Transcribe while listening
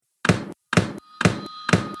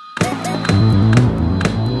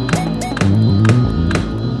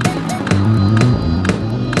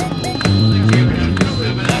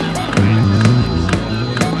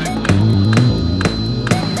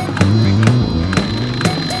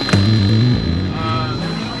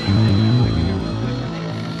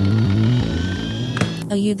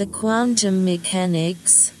you the quantum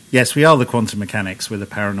mechanics? Yes, we are the Quantum Mechanics. We're the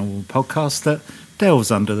paranormal podcast that delves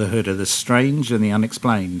under the hood of the strange and the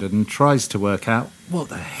unexplained and tries to work out what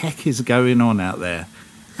the heck is going on out there.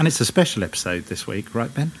 And it's a special episode this week,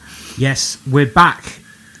 right, Ben? Yes, we're back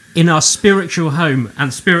in our spiritual home,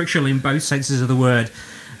 and spiritual in both senses of the word.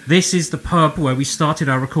 This is the pub where we started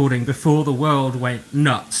our recording before the world went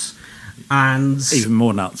nuts. And even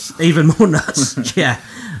more nuts. Yeah.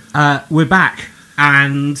 We're back,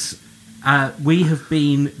 and we have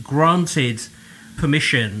been granted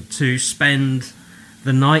permission to spend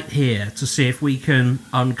the night here to see if we can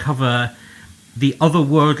uncover the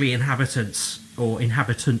otherworldly inhabitants or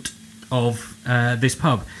inhabitant of this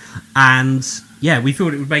pub. And yeah, we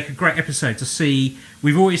thought it would make a great episode to see.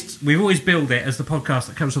 We've always billed it as the podcast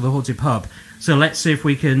that comes from the haunted pub. So let's see if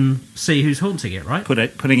we can see who's haunting it, right?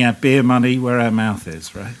 Putting our beer money where our mouth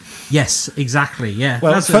is, right? Yes, exactly, yeah.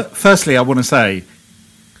 Well, firstly, I want to say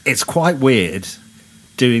it's quite weird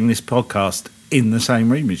doing this podcast in the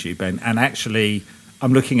same room as you, Ben. And actually,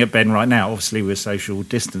 I'm looking at Ben right now. Obviously, we're social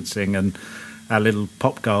distancing, and our little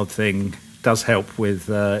pop guard thing does help with,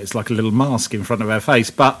 it's like a little mask in front of our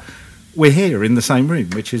face. But we're here in the same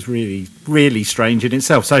room, which is really, really strange in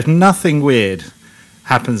itself. So if nothing weird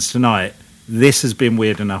happens tonight, this has been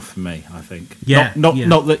weird enough for me, I think. Yeah, not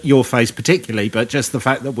that your face particularly, but just the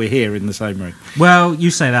fact that we're here in the same room. Well,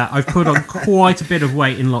 you say that. I've put on quite a bit of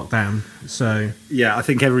weight in lockdown, so... Yeah, I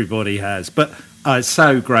think everybody has. But it's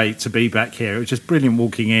so great to be back here. It was just brilliant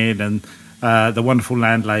walking in, and the wonderful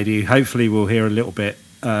landlady, hopefully we'll hear a little bit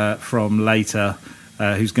from later,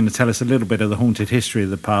 who's going to tell us a little bit of the haunted history of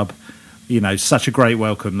the pub. You know, such a great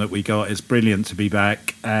welcome that we got. It's brilliant to be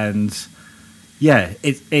back, and... yeah,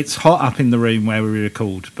 it's hot up in the room where we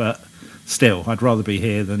record, but still, I'd rather be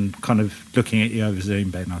here than kind of looking at you over Zoom,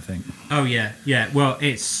 Ben, I think. Oh, yeah. Well,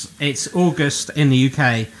 it's August in the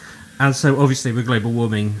UK, and so obviously with global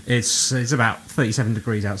warming, it's about 37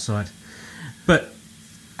 degrees outside. But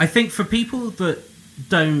I think for people that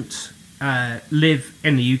don't live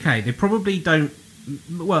in the UK, they probably don't...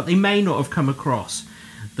 well, they may not have come across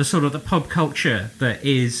the sort of the pub culture that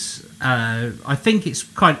is... I think it's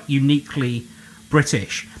quite uniquely...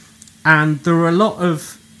 British, and there are a lot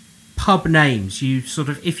of pub names. You sort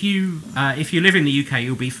of, if you live in the UK,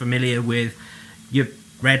 you'll be familiar with your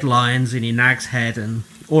Red Lions and your Nag's Head and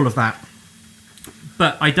all of that.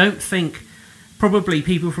 But I don't think probably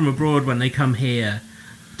people from abroad when they come here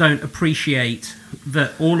don't appreciate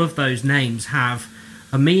that all of those names have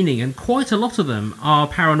a meaning, and quite a lot of them are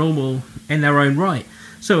paranormal in their own right.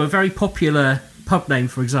 So a very popular pub name,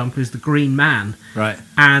 for example, is the Green Man. Right.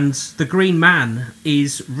 And the Green Man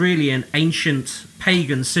is really an ancient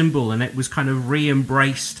pagan symbol, and it was kind of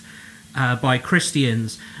re-embraced by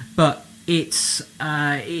Christians. But it's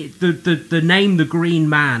the name the Green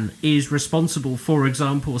Man is responsible, for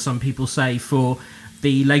example, some people say, for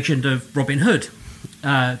the legend of Robin Hood,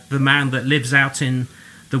 the man that lives out in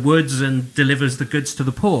the woods and delivers the goods to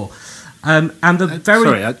the poor. And the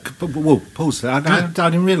very sorry, pause there. I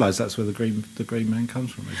didn't realise that's where the green man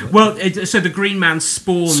comes from. Is it? Well, so the Green Man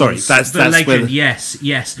spawns. Sorry, that's the legend. The...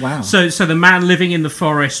 Yes. Wow. So the man living in the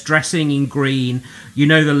forest, dressing in green. You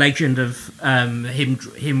know the legend of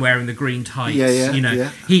him wearing the green tights. Yeah. You know,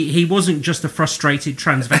 yeah. He wasn't just a frustrated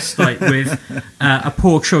transvestite with a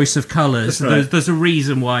poor choice of colours. Right. There's a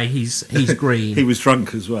reason why he's green. He was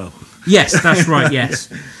drunk as well. Yes, that's right. Yes.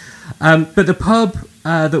 But the pub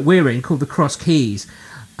that we're in, called the Cross Keys,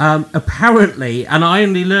 apparently, and I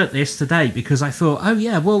only learnt this today because I thought, oh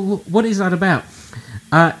yeah, well, what is that about?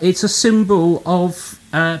 It's a symbol of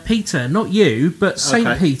Peter, not you, but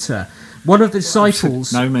Saint Peter, one of the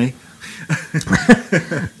disciples. Know me.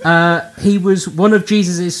 He was one of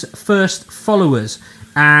Jesus's first followers,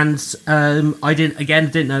 and I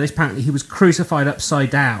didn't know this. Apparently, he was crucified upside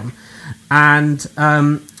down, and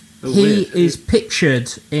he is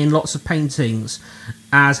pictured in lots of paintings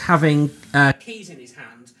as having keys in his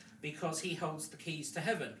hand because he holds the keys to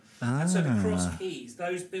heaven. And so the Cross Keys,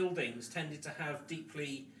 those buildings tended to have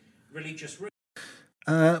deeply religious roots.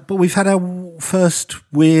 But we've had our first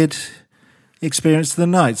weird experience of the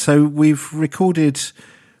night. So we recorded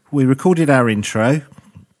our intro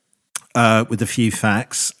with a few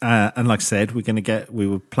facts, and like I said, we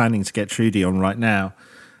were planning to get Trudy on right now.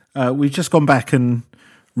 We've just gone back and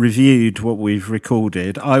reviewed what we've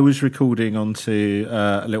recorded. I was recording onto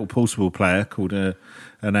a little portable player called an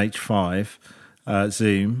H5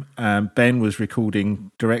 Zoom, and Ben was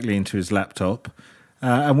recording directly into his laptop.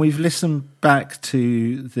 And we've listened back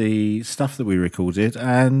to the stuff that we recorded,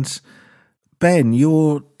 and Ben,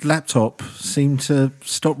 your laptop seemed to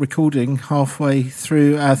stop recording halfway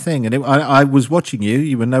through our thing, and I was watching you.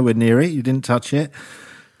 You were nowhere near it. You didn't touch it.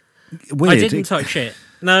 Weird. I didn't touch it.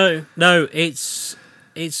 No, it's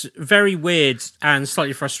very weird and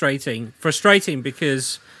slightly frustrating. Frustrating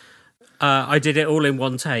because I did it all in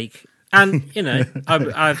one take, and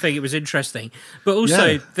I think it was interesting. But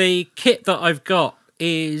also, the kit that I've got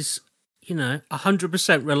is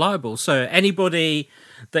 100% reliable. So anybody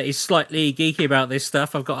that is slightly geeky about this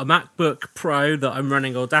stuff, I've got a MacBook Pro that I'm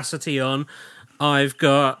running Audacity on. I've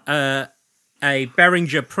got a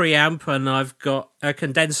Behringer preamp, and I've got a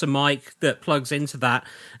condenser mic that plugs into that.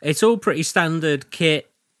 It's all pretty standard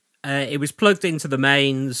kit. It was plugged into the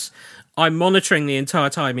mains. I'm monitoring the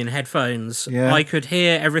entire time in headphones. Yeah. I could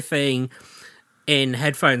hear everything in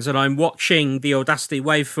headphones, and I'm watching the Audacity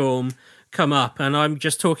waveform come up, and I'm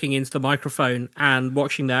just talking into the microphone and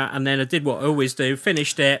watching that. And then I did what I always do,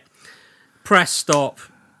 finished it, pressed stop,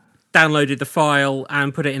 downloaded the file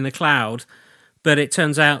and put it in the cloud. But it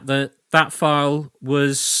turns out that file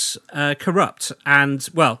was corrupt. And,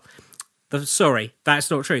 well, sorry, that's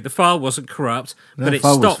not true. The file wasn't corrupt, but it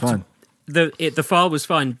stopped. Was fine. The file was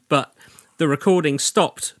fine, but the recording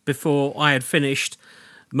stopped before I had finished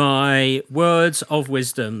my words of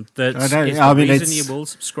wisdom. That is the reason you will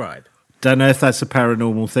subscribe. Don't know if that's a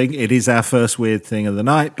paranormal thing. It is our first weird thing of the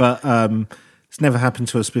night, but it's never happened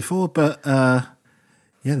to us before. But there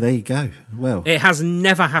you go. Well, it has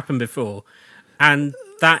never happened before, and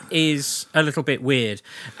that is a little bit weird.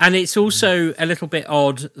 And it's also a little bit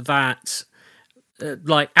odd that,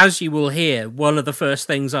 as you will hear, one of the first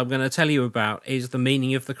things I'm going to tell you about is the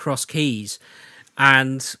meaning of the cross keys.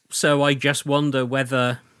 And so I just wonder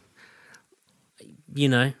whether,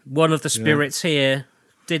 one of the spirits here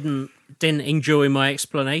didn't enjoy my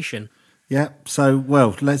explanation. Yeah. So,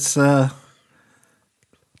 well, let's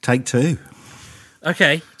take two.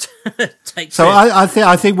 Okay. Take two. So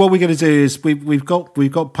I think what we're going to do is we've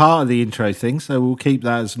got part of the intro thing, so we'll keep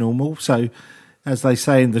that as normal. So, as they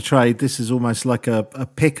say in the trade, this is almost like a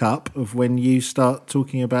pickup of when you start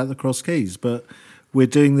talking about the cross keys. But we're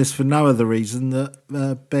doing this for no other reason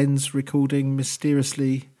that Ben's recording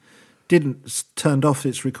mysteriously turned off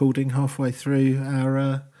its recording halfway through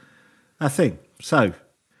our thing. So,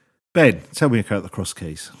 Ben, tell me about the cross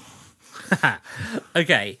keys.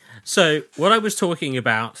 Okay, so what I was talking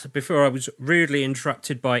about before I was rudely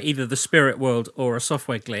interrupted by either the spirit world or a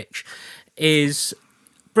software glitch is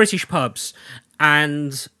British pubs.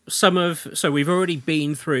 And so we've already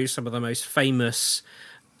been through some of the most famous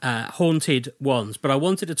haunted ones, but I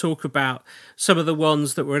wanted to talk about some of the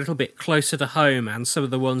ones that were a little bit closer to home and some of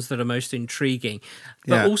the ones that are most intriguing.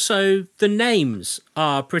 But also the names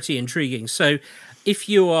are pretty intriguing. So if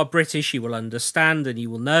you are British, you will understand and you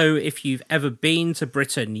will know. If you've ever been to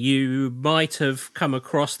Britain, you might have come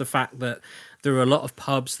across the fact that there are a lot of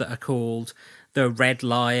pubs that are called the Red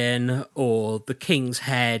Lion or the King's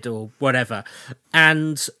Head or whatever.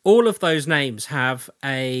 And all of those names have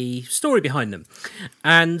a story behind them.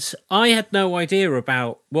 And I had no idea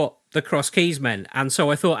about what the Cross Keys meant. And so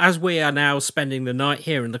I thought, as we are now spending the night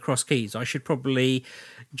here in the Cross Keys, I should probably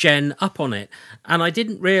gen up on it. And I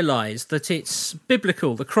didn't realise that it's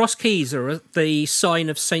biblical. The Cross Keys are the sign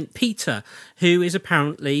of St. Peter, who is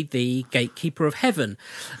apparently the gatekeeper of heaven.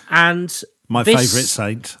 And my favourite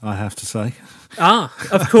saint, I have to say. Ah,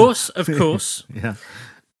 of course, of course. Yeah.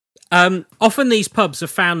 Often these pubs are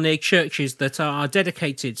found near churches that are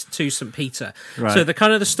dedicated to St. Peter. Right. So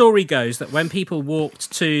the story goes that when people walked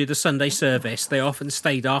to the Sunday service, they often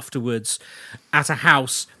stayed afterwards at a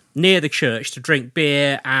house near the church to drink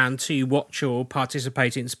beer and to watch or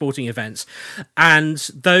participate in sporting events. And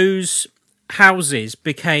those houses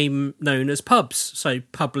became known as pubs, so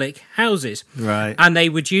public houses. Right. And they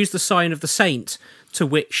would use the sign of the saint to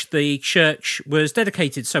which the church was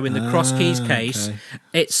dedicated. So in the Cross Keys case,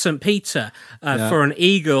 it's St. Peter. For an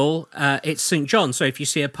eagle, it's St. John. So if you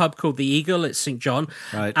see a pub called the Eagle, it's St. John.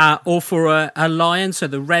 Right. Or for a lion, so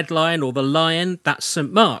the Red Lion or the Lion, that's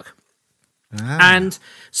St. Mark. And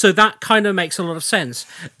so that kind of makes a lot of sense.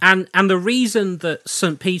 And the reason that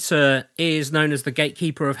St. Peter is known as the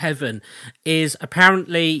gatekeeper of heaven is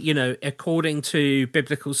apparently, according to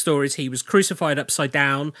biblical stories, he was crucified upside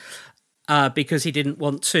down because he didn't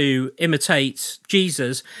want to imitate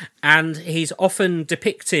Jesus. And he's often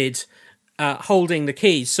depicted holding the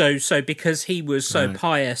keys. So because he was so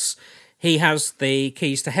pious, he has the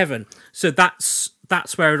keys to heaven. So that's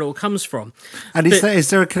where it all comes from. And is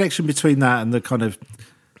there a connection between that and the kind of,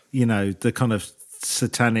 the kind of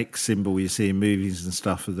satanic symbol you see in movies and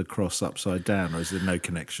stuff of the cross upside down, or is there no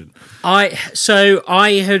connection? I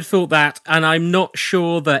had thought that, and I'm not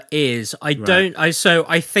sure there is. I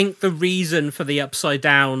think the reason for the upside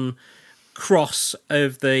down cross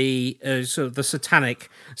of the sort of the satanic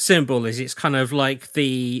symbol is it's kind of like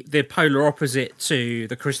the polar opposite to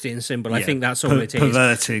the Christian symbol. I think that's all it is.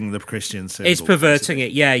 Perverting the Christian symbol. It's perverting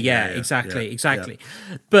it. Yeah, exactly.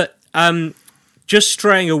 But just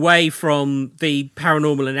straying away from the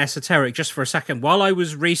paranormal and esoteric just for a second, while I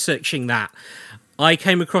was researching that, I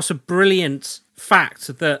came across a brilliant fact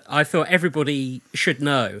that I thought everybody should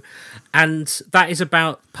know, and that is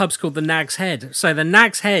about pubs called the Nag's Head. So the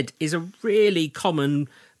Nag's Head is a really common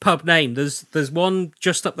pub name. There's one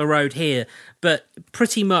just up the road here, but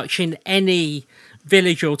pretty much in any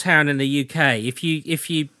village or town in the UK, if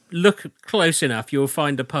you look close enough, you'll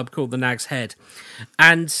find a pub called the Nag's Head.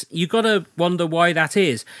 And you got to wonder why that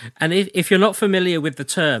is. And if you're not familiar with the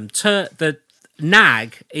term, the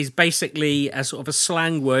nag is basically a sort of a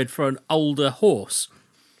slang word for an older horse.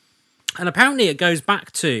 And apparently it goes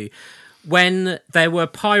back to when there were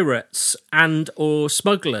pirates and or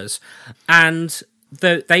smugglers, and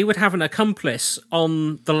they would have an accomplice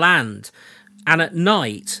on the land. And at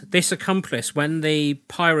night, this accomplice, when the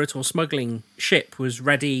pirate or smuggling ship was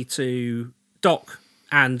ready to dock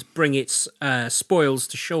and bring its spoils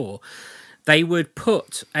to shore, they would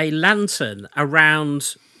put a lantern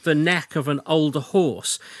around the neck of an older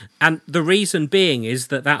horse. And the reason being is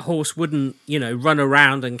that horse wouldn't, run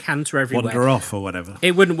around and canter everywhere. Wander off or whatever.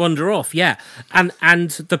 It wouldn't wander off, yeah.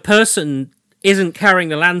 And the person isn't carrying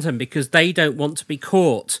the lantern because they don't want to be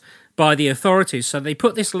caught by the authorities, so they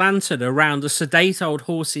put this lantern around a sedate old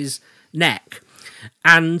horse's neck,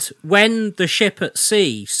 and when the ship at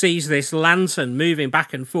sea sees this lantern moving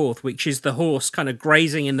back and forth, which is the horse kind of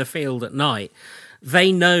grazing in the field at night,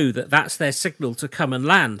 they know that that's their signal to come and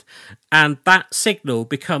land, and that signal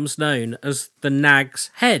becomes known as the Nag's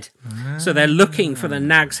Head. So they're looking for the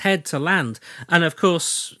Nag's Head to land, and of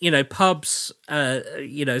course, pubs,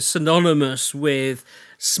 synonymous with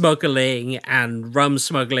smuggling and rum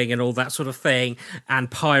smuggling and all that sort of thing,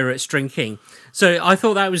 and pirates drinking. So I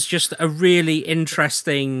thought that was just a really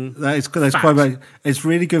interesting that's fact. quite it's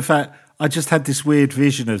really good fact. I just had this weird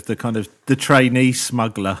vision of the trainee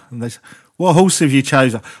smuggler, and they said, "What horse have you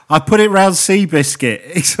chosen?" I put it round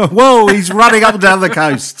Seabiscuit. He's whoa, he's running up and down the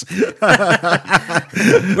coast.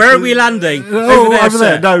 Where are we landing? Over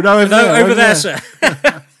there. No, over there, sir.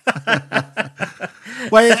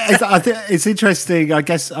 Well, I think it's interesting. I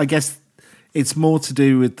guess it's more to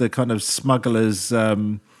do with the kind of smuggler's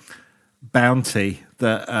bounty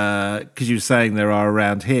that because you were saying there are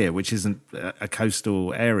around here, which isn't a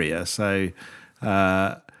coastal area. So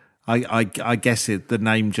I guess the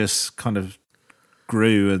name just kind of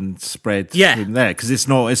grew and spread from there, because it's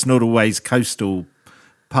not always coastal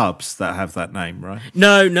pubs that have that name, right?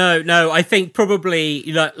 No. I think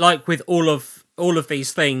probably like with all of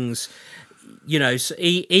these things,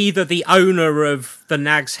 either the owner of the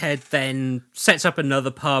Nag's Head then sets up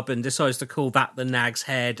another pub and decides to call that the Nag's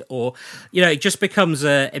Head, or it just becomes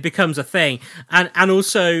a thing. And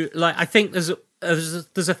also, like, I think there's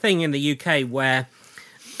a thing in the UK where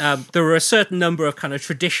there are a certain number of kind of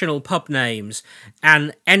traditional pub names,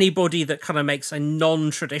 and anybody that kind of makes a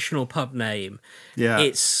non-traditional pub name,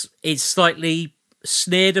 it's slightly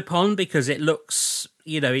sneered upon because it looks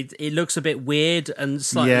it looks a bit weird and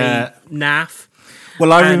slightly naff.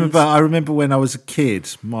 Well, I remember when I was a kid,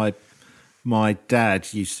 my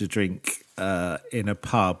dad used to drink in a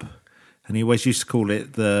pub, and he always used to call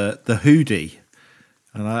it the Hoodie.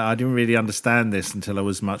 And I didn't really understand this until I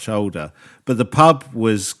was much older. But the pub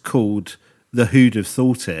was called the Who'd Have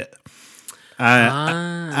Thought It.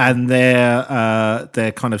 And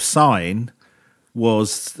their kind of sign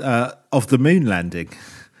was of the moon landing.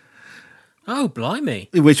 Oh, blimey.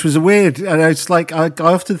 Which was a weird... And it's like, I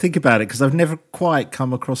often think about it, because I've never quite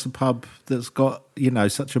come across a pub that's got,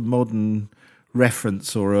 such a modern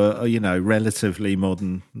reference, or a relatively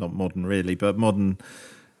modern, not modern really, but modern...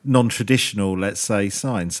 non-traditional, let's say,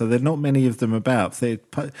 signs. So there are not many of them about.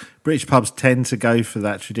 British pubs tend to go for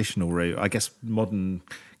that traditional route. I guess modern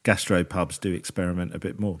gastro pubs do experiment a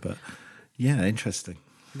bit more, but yeah, interesting.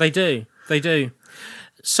 They do.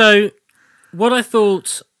 So what I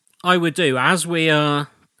thought I would do, as we are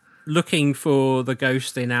looking for the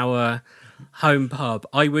ghost in our home pub,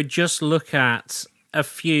 I would just look at a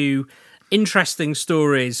few interesting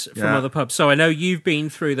stories from other pubs. So I know you've been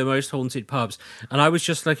through the most haunted pubs, and I was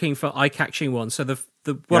just looking for eye-catching ones. So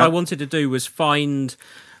what I wanted to do was find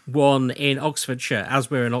one in Oxfordshire, as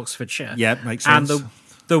we're in Oxfordshire. Yeah, makes sense. And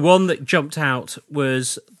the one that jumped out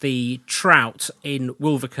was the trout in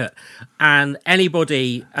Wolvercut, and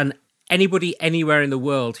anybody anywhere in the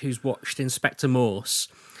world who's watched Inspector Morse,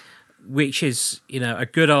 which is, a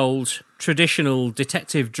good old traditional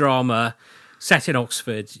detective drama set in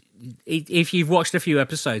Oxford. If you've watched a few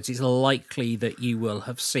episodes, it's likely that you will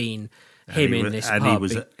have seen him in this pub.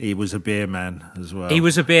 And he was a beer man as well. He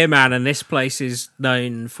was a beer man, and this place is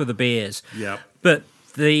known for the beers. Yeah. But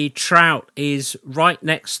the trout is right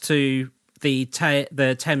next to the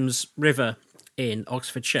Thames River in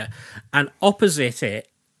Oxfordshire, and opposite it,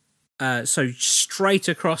 so straight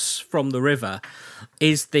across from the river,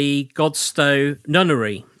 is the Godstow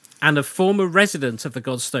Nunnery. And a former resident of the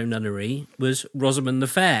Godstow Nunnery was Rosamond the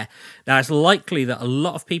Fair. Now, it's likely that a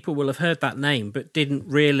lot of people will have heard that name, but didn't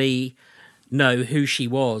really know who she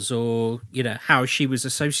was or, how she was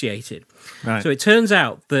associated. Right. So it turns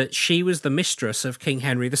out that she was the mistress of King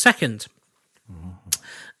Henry II.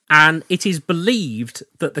 And it is believed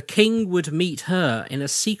that the king would meet her in a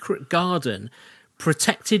secret garden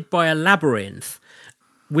protected by a labyrinth,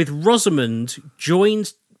 with Rosamond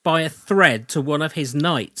joined by a thread to one of his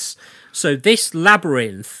knights. So this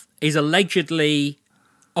labyrinth is allegedly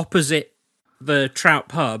opposite the Trout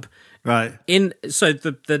pub. Right. So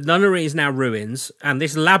the nunnery is now ruins, and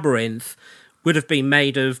this labyrinth would have been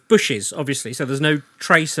made of bushes, obviously, so there's no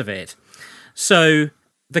trace of it. So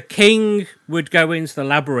the king would go into the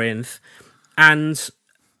labyrinth, and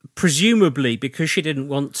presumably, because she didn't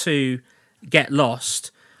want to get lost,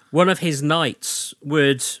 one of his knights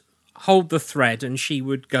would hold the thread, and she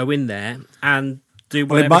would go in there and do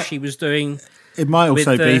whatever she was doing. It might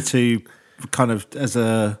also be to kind of, as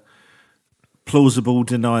a plausible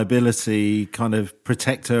deniability, kind of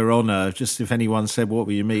protect her honour. Just if anyone said, "What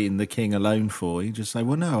were you meeting the king alone for?" You just say,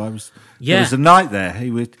 "Well, no, there was a knight there.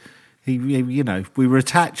 We were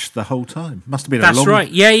attached the whole time. Must have been a long,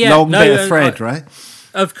 right. long bit of thread, right?"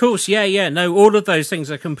 Of course, yeah. No, all of those things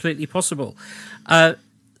are completely possible.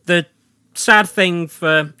 The sad thing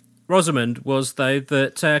for Rosamond was, though,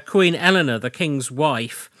 that Queen Eleanor, the king's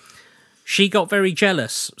wife, she got very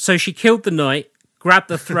jealous. So she killed the knight, grabbed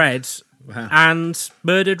the thread, wow. and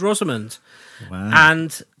murdered Rosamond. Wow.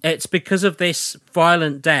 And it's because of this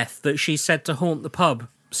violent death that she's said to haunt the pub,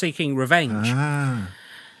 seeking revenge.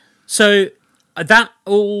 So that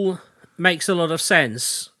all makes a lot of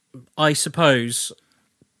sense, I suppose,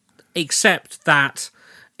 except that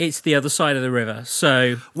it's the other side of the river.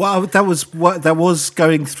 So, well, that was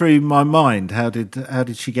going through my mind. How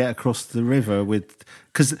did she get across the river with?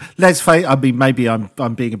 Because let's face, I mean, maybe I'm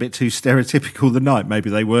being a bit too stereotypical. The night, maybe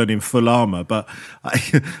they weren't in full armour, but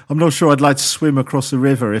I'm not sure I'd like to swim across the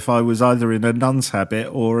river if I was either in a nun's habit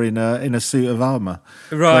or in a suit of armour.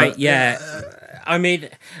 Right? But, yeah. I mean,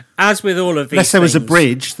 as with all of these, unless there was a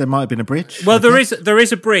bridge, there might have been a bridge. Well, there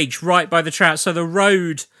is a bridge right by the trout. So the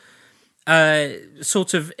road,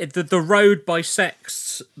 the road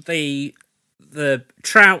bisects the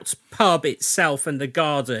Trout pub itself and the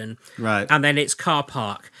garden, right? And then its car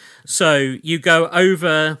park. So you go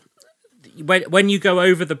over when you go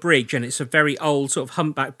over the bridge, and it's a very old sort of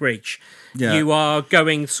humpback bridge. Yeah. You are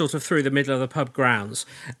going sort of through the middle of the pub grounds,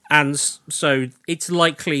 and so it's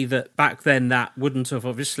likely that back then that wouldn't have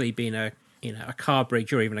obviously been a car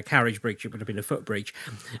bridge or even a carriage bridge. It would have been a footbridge,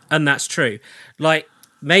 and that's true. Like,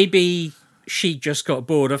 maybe she just got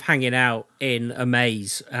bored of hanging out in a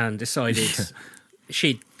maze and decided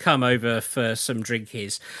she'd come over for some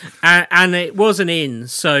drinkies, and it was an inn,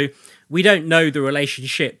 so we don't know the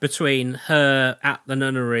relationship between her at the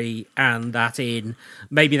nunnery and that inn.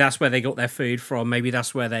 Maybe that's where they got their food from. Maybe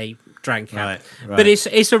that's where they drank at. Right. But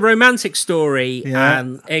it's a romantic story,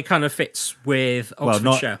 and it kind of fits with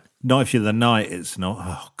Oxfordshire. Not if you're the knight, it's not.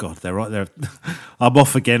 Oh, God, they're right there. I'm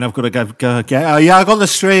off again. I've got to go get. Oh, yeah, I got the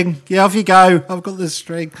string. Yeah, off you go. I've got the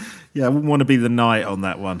string. Yeah, I wouldn't want to be the knight on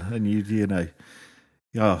that one. And you know.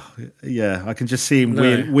 Oh, yeah, I can just see him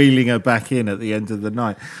wheeling her back in at the end of the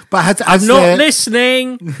night. But I'm not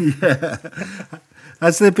listening. Yeah.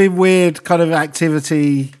 Has there been weird kind of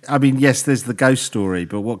activity? I mean, yes, there's the ghost story,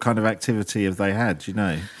 but what kind of activity have they had? Do you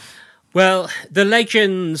know? Well, the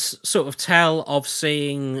legends sort of tell of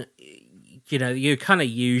seeing, your kind of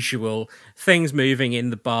usual things moving in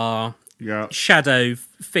the bar, shadow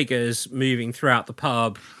figures moving throughout the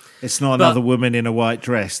pub. It's not another woman in a white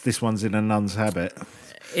dress. This one's in a nun's habit.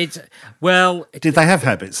 Did they have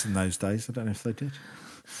habits in those days? I don't know if they did.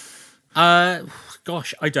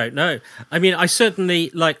 Gosh, I don't know. I mean, I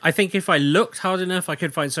certainly, I think if I looked hard enough, I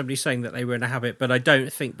could find somebody saying that they were in a habit, but I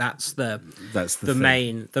don't think that's the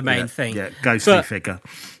main thing. Yeah, ghostly figure.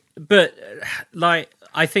 But,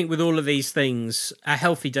 I think with all of these things, a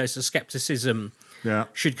healthy dose of skepticism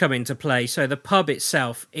should come into play. So the pub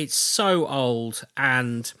itself, it's so old,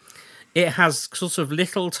 and it has sort of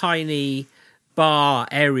little tiny bar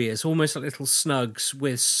areas, almost like little snugs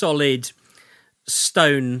with solid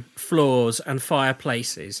stone floors and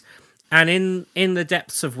fireplaces. And in the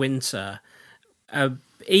depths of winter,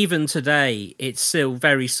 even today, it's still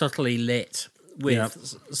very subtly lit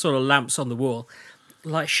with sort of lamps on the wall.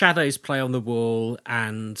 Like shadows play on the wall,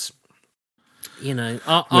 and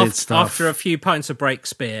after a few pints of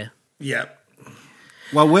Breakspear. Yeah.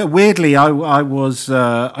 Well, weirdly, I was.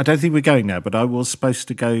 I don't think we're going now, but I was supposed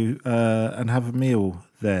to go and have a meal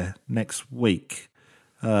there next week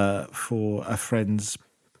for a friend's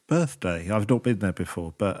birthday. I've not been there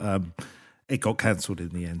before, but it got cancelled in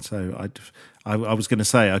the end. So I was going to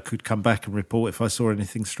say I could come back and report if I saw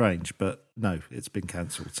anything strange, but no, it's been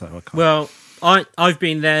cancelled, so I can't. Well, I've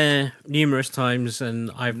been there numerous times,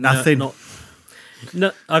 and I've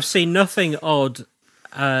I've seen nothing odd,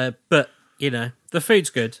 but the food's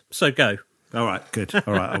good, so go. All right, good.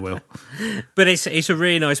 All right, I will. But it's a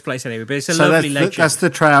really nice place anyway. But it's a lovely legend. That's the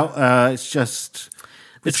Trout. It's just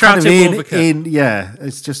the Trout in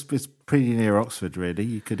it's pretty near Oxford, really.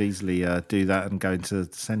 You could easily do that and go into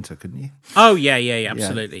the centre, couldn't you? Oh yeah,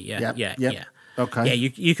 absolutely, yeah. Okay. Yeah,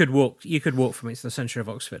 you could walk from it to the centre of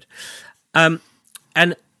Oxford. And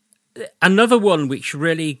another one which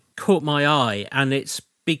really caught my eye, and it's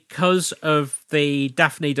because of the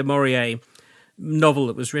Daphne du Maurier novel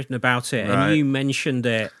that was written about it, right. And you mentioned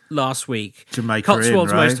it last week. Jamaica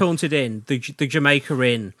Cotswold's Inn, right? Most Haunted Inn, the Jamaica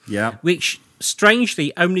Inn, which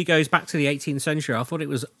strangely only goes back to the 18th century. I thought it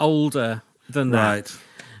was older than that. Right.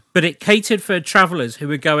 But it catered for travellers who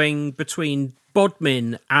were going between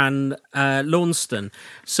Bodmin and Launceston.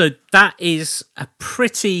 So that is a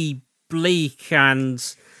pretty bleak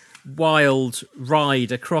and wild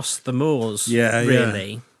ride across the moors,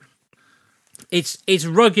 really. It's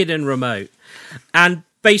rugged and remote. And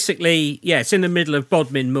basically, it's in the middle of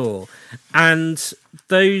Bodmin Moor. And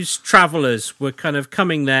those travellers were kind of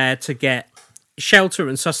coming there to get shelter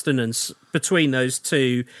and sustenance between those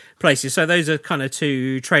two places. So those are kind of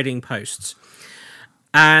two trading posts.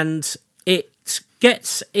 And it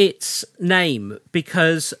gets its name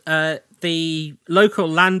because the local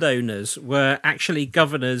landowners were actually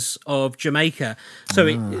governors of Jamaica. So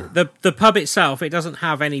the pub itself, it doesn't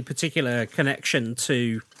have any particular connection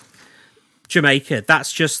to Jamaica.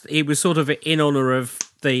 That's just, it was sort of in honour of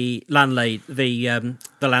the the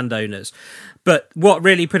landowners. But what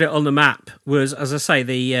really put it on the map was, as I say,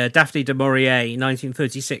 the Daphne du Maurier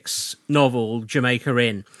 1936 novel Jamaica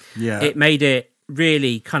Inn. Yeah. It made it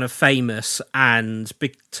really kind of famous and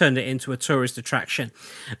turned it into a tourist attraction.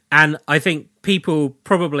 And I think people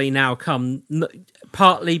probably now come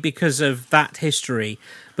partly because of that history,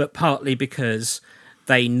 but partly because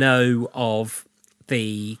they know of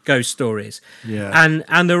the ghost stories. Yeah.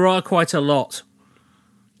 And there are quite a lot.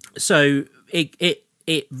 So it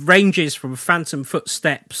ranges from phantom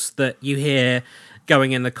footsteps that you hear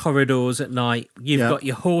going in the corridors at night. You've got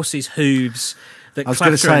your horse's hooves that I was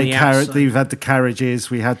going to say, you've had the carriages.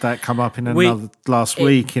 We had that come up in last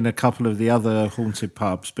week in a couple of the other haunted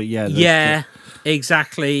pubs. But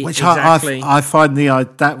exactly. Which exactly. I find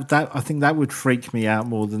that I think that would freak me out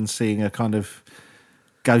more than seeing a kind of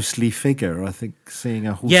ghostly figure. I think seeing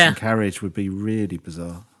a horse and carriage would be really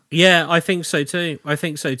bizarre. Yeah, I think so too.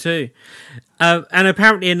 And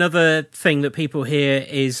apparently another thing that people hear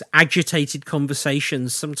is agitated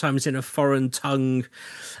conversations, sometimes in a foreign tongue.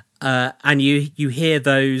 And you hear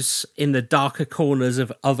those in the darker corners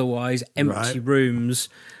of otherwise empty rooms,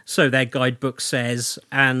 so their guidebook says,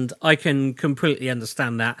 and I can completely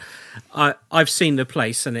understand that. I've seen the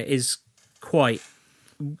place, and it is quite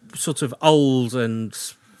sort of old and,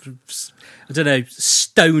 I don't know,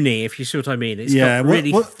 stony, if you see what I mean. It's got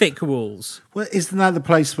really thick walls. Well, isn't that the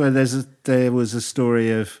place where there was a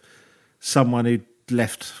story of someone who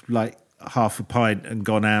left like half a pint and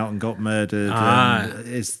gone out and got murdered?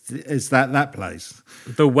 Is that place?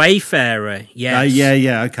 The Wayfarer,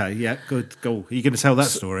 yes. Okay, good. Cool. Are you going to tell that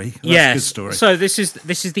story? That's a good story. So this is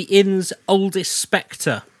the inn's oldest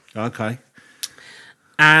spectre. Okay.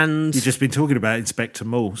 And you've just been talking about Inspector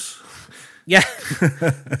Morse. Yeah.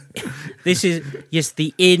 This is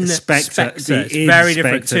the inn spectre. It's very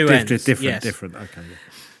different. Two ends. Different. Okay. Yeah.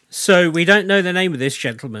 So we don't know the name of this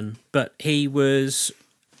gentleman, but he was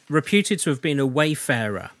reputed to have been a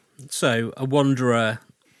wayfarer, so a wanderer,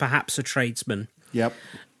 perhaps a tradesman. Yep.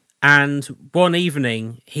 And one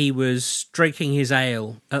evening he was drinking his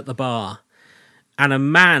ale at the bar, and a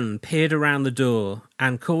man peered around the door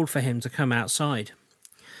and called for him to come outside.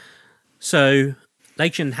 So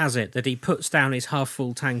legend has it that he puts down his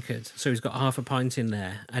half-full tankard, so he's got half a pint in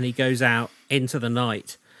there, and he goes out into the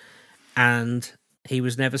night, and he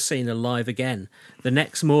was never seen alive again. The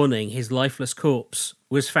next morning, his lifeless corpse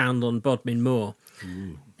was found on Bodmin Moor.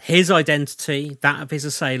 Ooh. His identity, that of his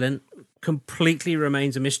assailant, completely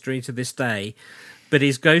remains a mystery to this day, but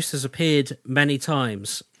his ghost has appeared many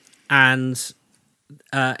times, and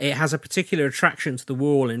it has a particular attraction to the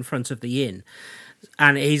wall in front of the inn.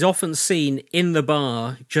 And he's often seen in the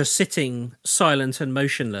bar, just sitting silent and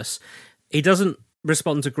motionless. He doesn't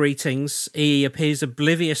respond to greetings. He appears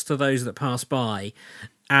oblivious to those that pass by.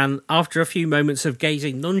 And after a few moments of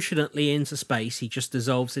gazing nonchalantly into space, he just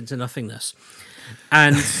dissolves into nothingness.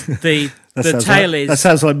 And the tale is... That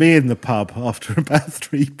sounds like me in the pub after about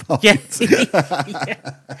 3 pints. Yeah.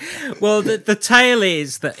 Well, the tale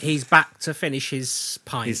is that he's back to finish his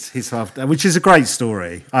pint. His half, which is a great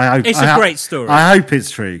story. I hope it's a great story. I hope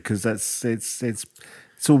it's true, because it's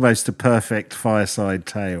almost a perfect fireside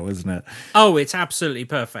tale, isn't it? Oh, it's absolutely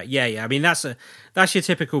perfect. Yeah. I mean, that's your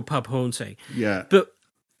typical pub haunting. Yeah. But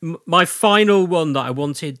my final one that I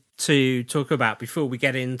wanted to talk about before we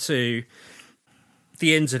get into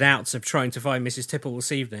the ins and outs of trying to find Mrs. Tipple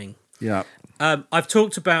this evening. Yeah. I've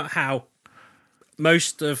talked about how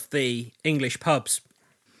most of the English pubs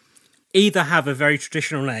either have a very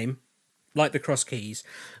traditional name, like the Cross Keys,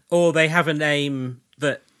 or they have a name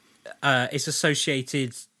that is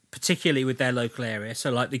associated particularly with their local area, so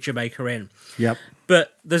like the Jamaica Inn. Yep.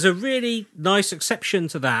 But there's a really nice exception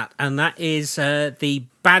to that, and that is the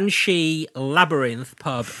Banshee Labyrinth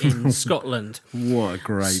pub in Scotland. What a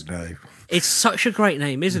great name. It's such a great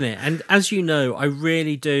name, isn't it? And as you know, I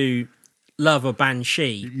really do love a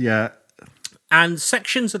banshee. Yeah. And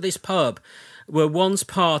sections of this pub were once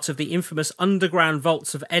part of the infamous underground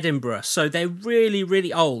vaults of Edinburgh. So they're really,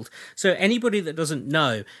 really old. So anybody that doesn't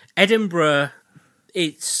know, Edinburgh,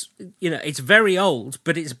 it's very old,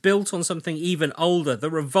 but it's built on something even older.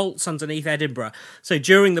 There are vaults underneath Edinburgh. So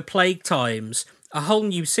during the plague times, a whole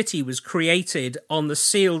new city was created on the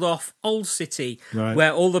sealed off old city, right,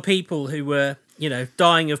 where all the people who were,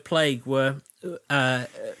 dying of plague were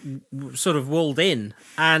sort of walled in.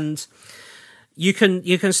 And you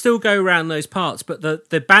can still go around those parts, but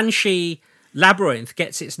the Banshee Labyrinth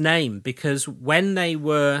gets its name because when they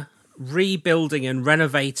were rebuilding and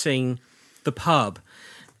renovating the pub,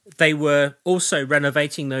 they were also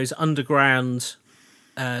renovating those underground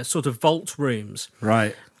sort of vault rooms.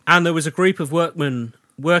 Right. And there was a group of workmen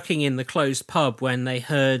working in the closed pub when they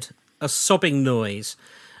heard a sobbing noise.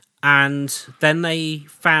 And then they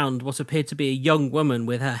found what appeared to be a young woman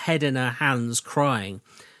with her head in her hands crying.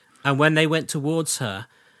 And when they went towards her,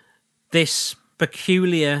 this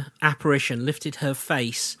peculiar apparition lifted her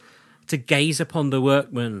face to gaze upon the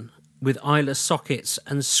workmen with eyeless sockets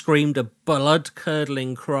and screamed a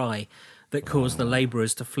blood-curdling cry that caused the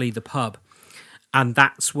labourers to flee the pub. And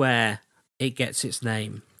that's where it gets its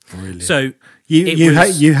name. Brilliant. So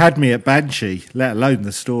you had me at Banshee, let alone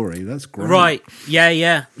the story. That's great. Right.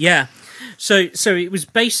 Yeah. So it was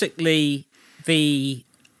basically the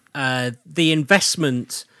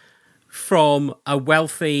investment from a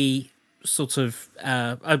wealthy sort of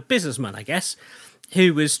a businessman, I guess,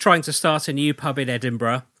 who was trying to start a new pub in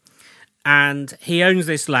Edinburgh, and he owns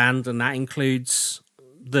this land, and that includes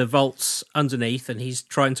the vaults underneath, and he's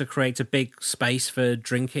trying to create a big space for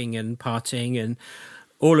drinking and partying and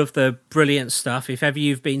all of the brilliant stuff. If ever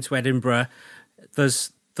you've been to Edinburgh,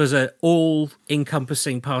 there's an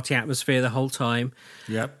all-encompassing party atmosphere the whole time.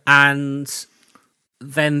 Yep. And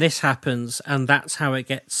then this happens, and that's how it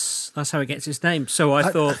gets its name. So I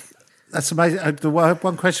thought that's amazing. The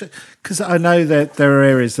one question, because I know that there are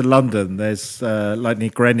areas in London. There's like near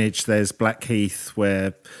Greenwich, there's Blackheath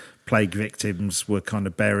where plague victims were kind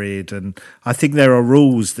of buried, and I think there are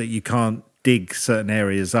rules that you can't dig certain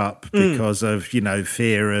areas up because of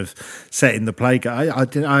fear of setting the plague. I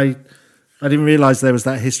didn't realise there was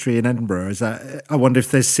that history in Edinburgh. I wonder if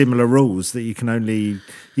there's similar rules that you can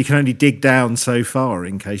only dig down so far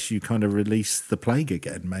in case you kind of release the plague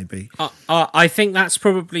again. Maybe I think that's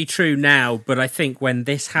probably true now, but I think when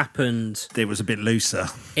this happened, it was a bit looser.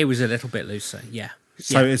 It was a little bit looser, yeah.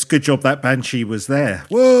 So it's a good job that Banshee was there.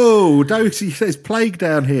 Whoa! There's plague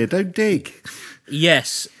down here. Don't dig.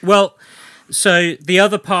 Yes. Well, so the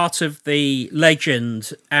other part of the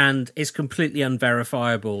legend, and is completely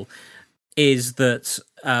unverifiable, is that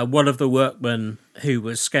one of the workmen who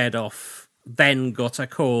was scared off then got a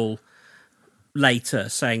call later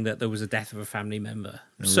saying that there was a death of a family member.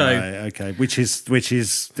 So right, okay, which is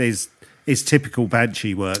typical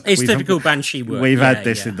Banshee work. It's typical Banshee work. We've had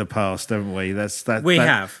this in the past, haven't we? That's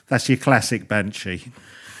your classic Banshee.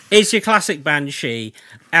 It's your classic banshee,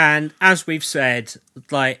 and as we've said,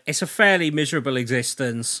 like it's a fairly miserable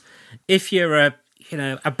existence. If you're a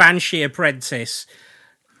banshee apprentice,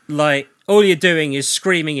 like all you're doing is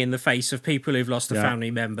screaming in the face of people who've lost a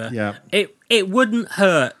family member. Yeah. It wouldn't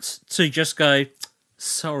hurt to just go,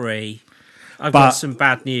 sorry, I've got some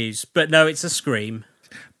bad news. But no, it's a scream.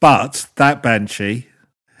 But that banshee,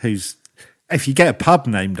 if you get a pub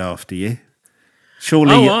named after you,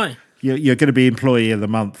 surely you're going to be employee of the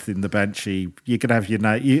month in the banshee. You're going to have your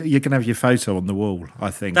name. You're going to have your photo on the wall.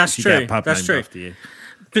 I think that's if true. You get a pub That's named true. After you.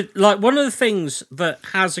 But like one of the things that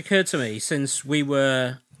has occurred to me since we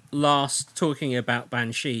were last talking about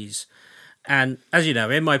banshees, and as you know,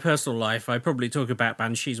 in my personal life, I probably talk about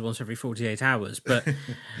banshees once every 48 hours. But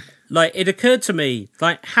like, it occurred to me,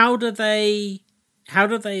 like, how do they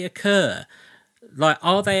occur? Like,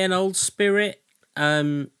 are they an old spirit?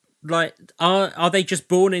 Like, are they just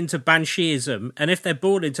born into bansheeism? And if they're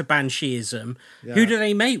born into bansheeism, who do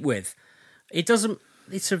they mate with? It doesn't.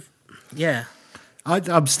 It's a yeah.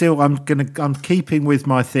 I'm keeping with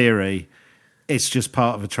my theory. It's just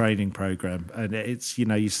part of a training program, and it's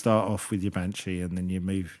you start off with your banshee, and then you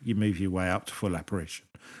move your way up to full apparition.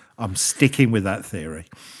 I'm sticking with that theory.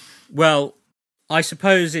 Well, I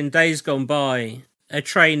suppose in days gone by, a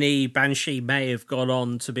trainee banshee may have gone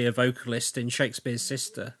on to be a vocalist in Shakespeare's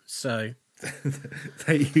Sister. So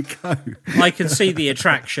there you go. I can see the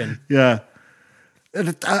attraction. Yeah.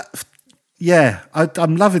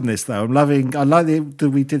 I'm loving this though. I like that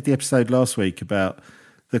we did the episode last week about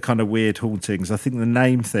the kind of weird hauntings. I think the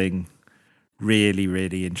name thing really,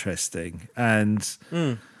 really interesting. And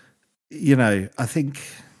I think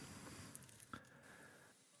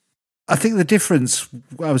the difference,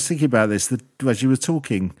 I was thinking about this as you were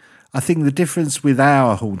talking, I think the difference with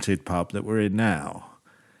our haunted pub that we're in now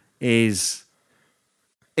is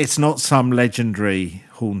it's not some legendary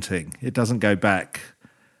haunting. It doesn't go back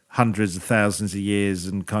hundreds of thousands of years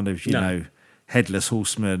and kind of, headless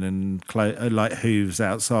horsemen and like hooves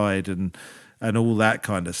outside and all that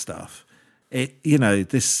kind of stuff.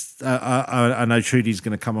 This I know Trudy's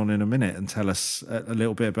going to come on in a minute and tell us a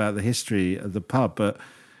little bit about the history of the pub, but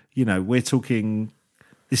we're talking,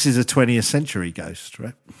 this is a 20th century ghost,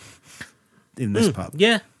 right? In this pub.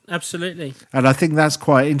 Yeah, absolutely. And I think that's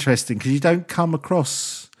quite interesting because you don't come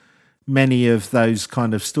across many of those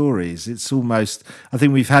kind of stories. It's almost, I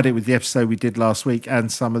think we've had it with the episode we did last week and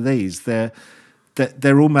some of these.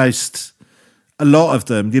 They're almost, a lot of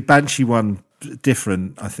them, the Banshee one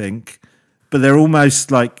different, I think, but they're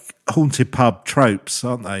almost like haunted pub tropes,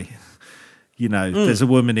 aren't they? There's a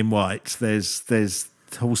woman in white, there's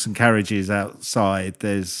horse and carriages outside,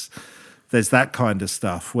 there's that kind of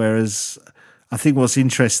stuff. Whereas I think what's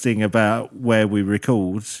interesting about where we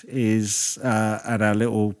record is at our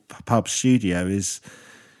little pub studio is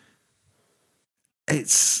it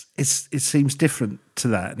seems different to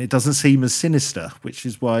that, and it doesn't seem as sinister, which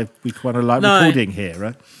is why we kind of like recording here,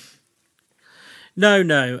 right? No,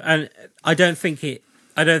 and I don't think it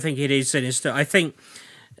is sinister. I think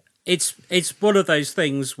it's one of those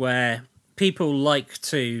things where people like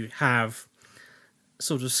to have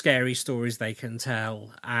sort of scary stories they can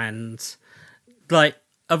tell, and like,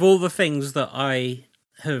 of all the things that I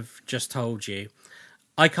have just told you,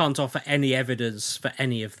 I can't offer any evidence for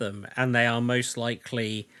any of them, and they are most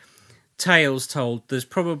likely tales told. There's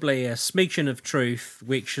probably a smidgen of truth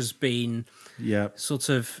which has been sort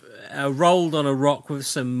of rolled on a rock with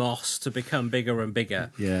some moss to become bigger and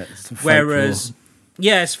bigger. Yeah, it's whereas,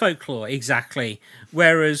 it's folklore, exactly.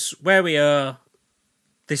 Whereas where we are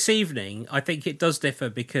this evening, I think it does differ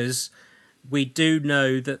because we do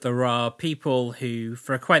know that there are people who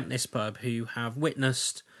frequent this pub who have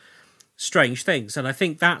witnessed strange things, and I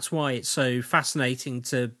think that's why it's so fascinating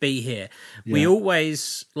to be here. Yeah. We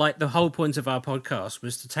always, like, the whole point of our podcast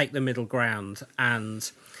was to take the middle ground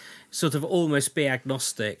and sort of almost be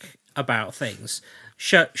agnostic about things.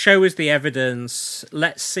 Show us the evidence,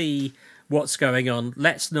 let's see what's going on.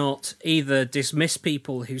 Let's not either dismiss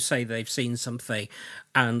people who say they've seen something,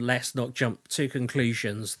 and let's not jump to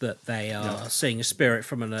conclusions that they are seeing a spirit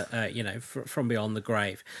from from beyond the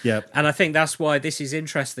grave. Yeah, and I think that's why this is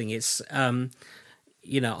interesting. It's I'm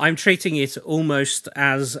treating it almost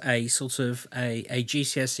as a sort of a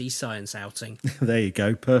GCSE science outing. There you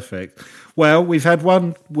go, perfect. Well, we've had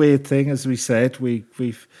one weird thing, as we said. We've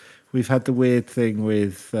had the weird thing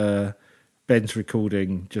with Ben's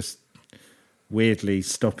recording just weirdly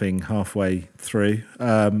stopping halfway through.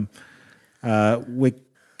 We're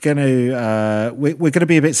gonna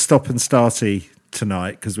be a bit stop and starty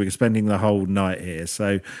tonight because we're spending the whole night here.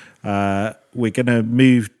 So we're gonna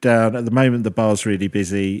move down. At the moment, the bar's really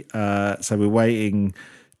busy, so we're waiting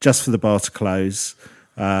just for the bar to close.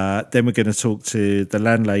 Then we're going to talk to the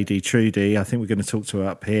landlady, Trudy. I think we're going to talk to her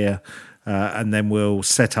up here. And then we'll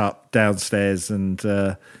set up downstairs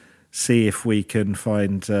and see if we can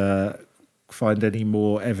find any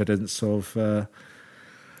more evidence of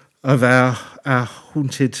our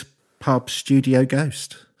haunted pub studio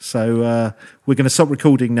ghost. So we're going to stop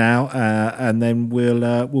recording now, and then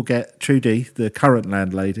we'll get Trudy, the current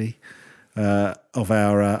landlady of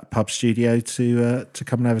our pub studio, to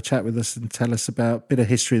come and have a chat with us and tell us about a bit of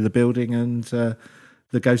history of the building and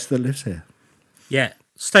the ghost that lives here. Yeah,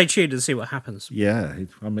 stay tuned and see what happens. Yeah,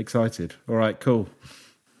 I'm excited. All right, cool.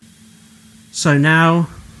 So now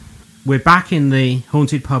we're back in the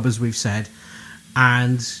haunted pub, as we've said,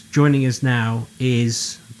 and joining us now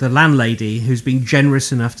is the landlady, who's been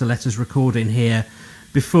generous enough to let us record in here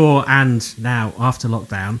before and now after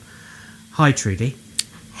lockdown. Hi, Trudy.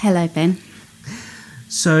 Hello, Ben.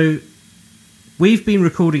 So we've been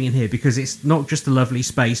recording in here because it's not just a lovely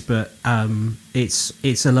space, but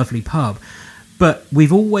it's a lovely pub. But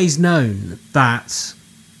we've always known that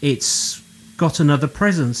it's got another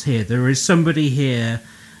presence here. There is somebody here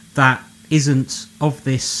that isn't of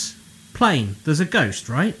this plane. There's a ghost,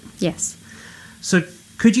 right? Yes. So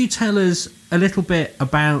could you tell us a little bit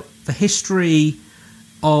about the history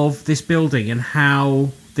of this building and how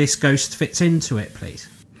this ghost fits into it, please?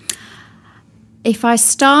 If I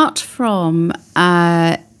start from,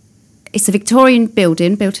 it's a Victorian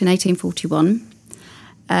building built in 1841.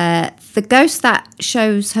 The ghost that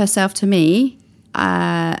shows herself to me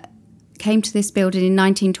came to this building in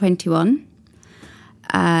 1921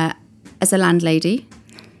 as a landlady,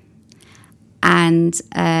 and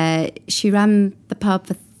she ran the pub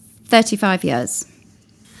for 35 years.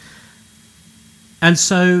 And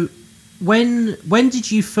so when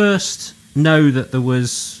did you first know that there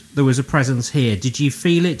was a presence here? Did you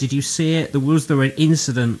feel it? Did you see it? Was there an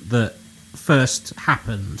incident that first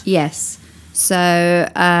happened? Yes. So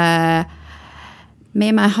me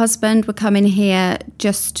and my husband were coming here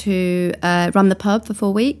just to run the pub for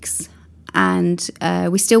 4 weeks, and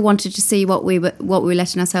we still wanted to see what we were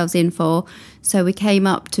letting ourselves in for. So we came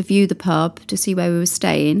up to view the pub to see where we were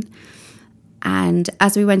staying. And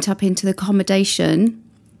as we went up into the accommodation,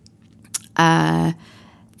 there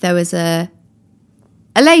was a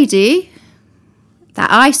lady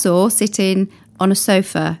that I saw sitting on a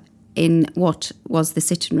sofa in what was the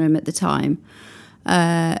sitting room at the time.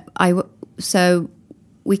 So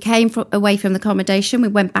we came away from the accommodation. We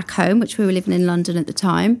went back home, which we were living in London at the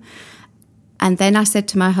time. And then I said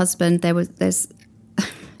to my husband, there's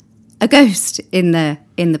a ghost in the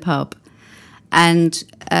pub, and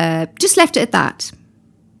just left it at that.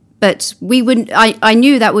 But we wouldn't. I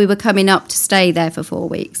knew that we were coming up to stay there for 4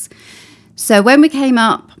 weeks. So when we came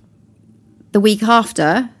up the week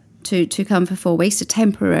after to come for 4 weeks, to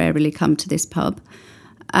temporarily come to this pub,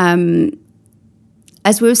 as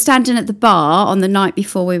we were standing at the bar on the night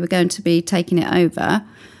before we were going to be taking it over,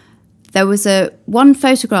 there was one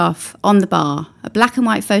photograph on the bar, a black and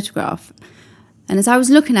white photograph. And as I was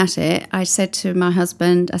looking at it, I said to my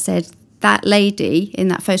husband, I said, that lady in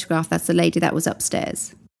that photograph, that's the lady that was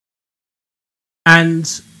upstairs.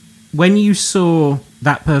 And when you saw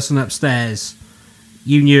that person upstairs,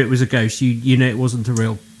 you knew it was a ghost. You knew it wasn't a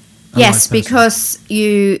real. Yes, because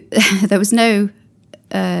there was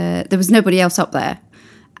nobody else up there.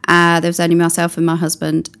 There was only myself and my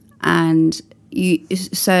husband, and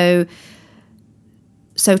so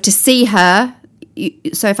to see her.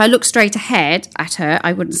 So if I look straight ahead at her,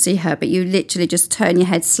 I wouldn't see her, but you literally just turn your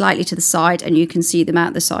head slightly to the side, and you can see them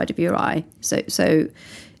out the side of your eye. So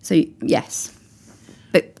yes,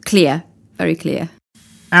 but clear, very clear.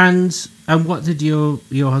 And what did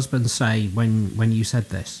your husband say when you said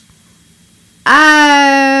this?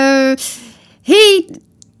 He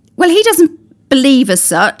doesn't believe as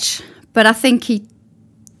such, but I think he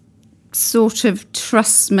sort of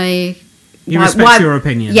trusts me. He respects your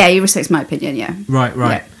opinion. Yeah, he respects my opinion. Yeah. Right.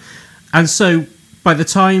 Yeah. And so, by the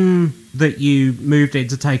time that you moved in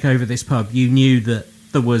to take over this pub, you knew that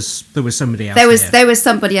there was somebody else. There was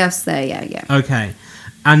somebody else there. Yeah. Okay.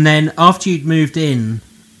 And then after you'd moved in,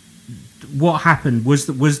 what happened?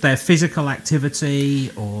 Was there physical activity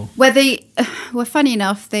or? Well, funny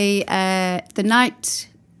enough, the night,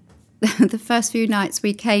 the first few nights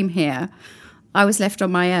we came here, I was left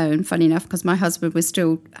on my own, funny enough, because my husband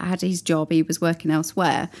had his job, he was working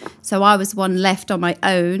elsewhere. So I was one left on my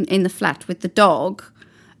own in the flat with the dog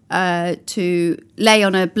to lay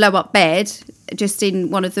on a blow-up bed just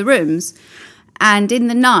in one of the rooms. And in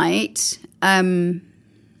the night, the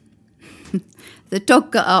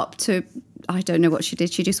dog got up to I don't know what she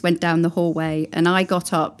did. She just went down the hallway, and I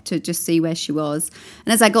got up to just see where she was.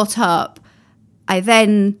 And as I got up, I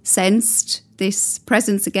then sensed this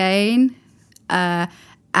presence again,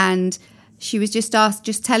 and she was just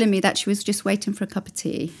telling me that she was just waiting for a cup of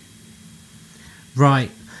tea.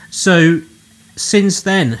 Right. So since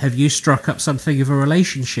then, have you struck up something of a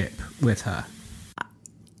relationship with her?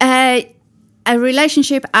 A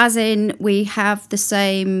relationship, as in we have the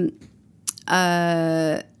same.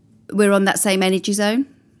 We're on that same energy zone.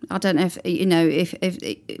 I don't know if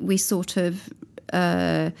if we sort of.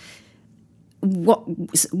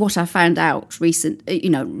 What I found out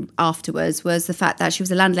afterwards was the fact that she was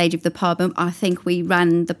the landlady of the pub, and I think we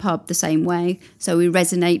ran the pub the same way, so we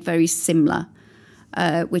resonate very similar,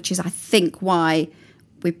 which is I think why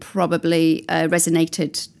we probably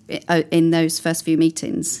resonated in those first few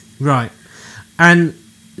meetings. Right, and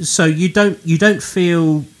so you don't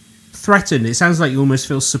feel threatened. It sounds like you almost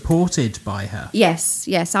feel supported by her. Yes.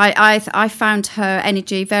 I found her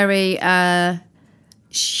energy very.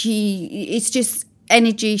 It's just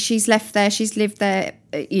energy. She's left there. She's lived there,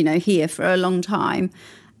 here for a long time,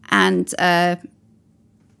 and I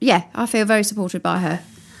feel very supported by her.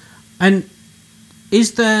 And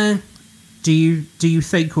is there? Do you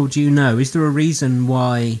think, or do you know? Is there a reason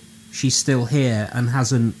why she's still here and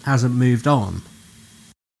hasn't moved on?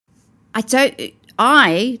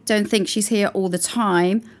 I don't think she's here all the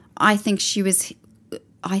time. I think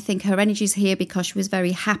her energy's here because she was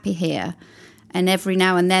very happy here. And every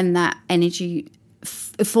now and then that energy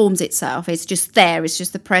forms itself. It's just there. It's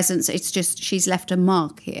just the presence. It's just she's left a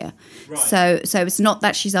mark here. Right. So it's not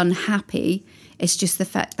that she's unhappy. It's just the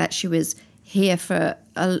fact that she was here for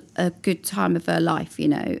a good time of her life,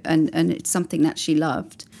 and it's something that she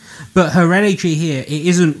loved. But her energy here, it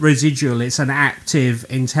isn't residual. It's an active,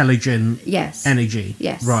 intelligent energy.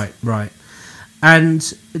 Yes. Right.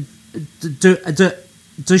 And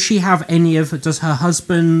does she have any of? Does her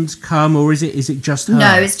husband come, or is it just her?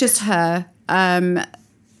 No, it's just her.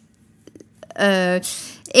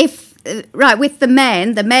 With the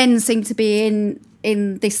men seem to be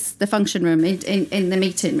in the function room, in the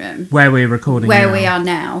meeting room where we're recording, we are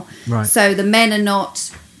now. Right. So the men are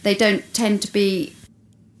not. They don't tend to be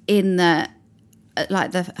in the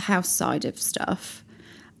house side of stuff,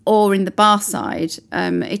 or in the bar side.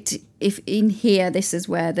 If in here, this is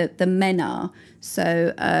where the men are.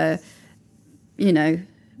 So,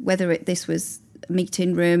 whether this was a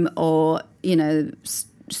meeting room or,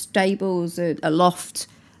 stables, a loft,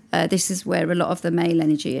 this is where a lot of the male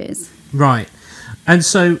energy is. Right. And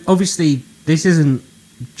so, obviously, this isn't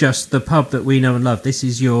just the pub that we know and love. This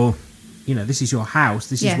is your house.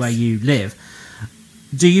 This is where you live.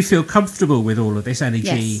 Do you feel comfortable with all of this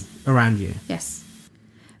energy around you? Yes.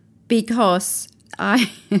 Because I...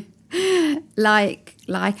 like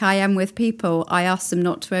I am with people, I ask them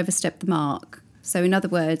not to overstep the mark. So in other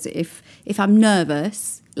words, if I'm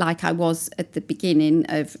nervous, like I was at the beginning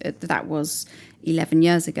of that was 11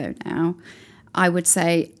 years ago now, I would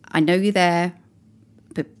say, I know you're there,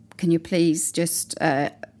 but can you please just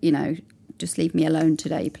leave me alone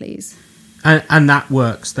today, please? And that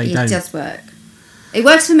works. It does work. It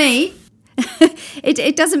works for me.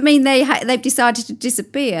 It doesn't mean they've decided to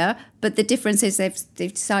disappear, but the difference is they've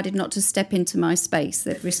decided not to step into my space.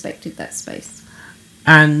 They've respected that space.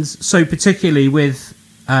 And so, particularly with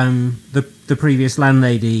the previous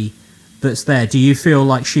landlady that's there, do you feel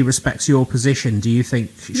like she respects your position? Do you think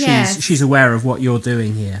she's aware of what you're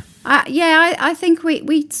doing here? I think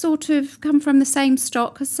we sort of come from the same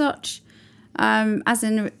stock as such, as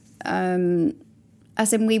in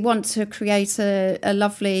we want to create a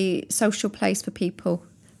lovely social place for people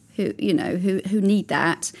who need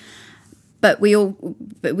that. But we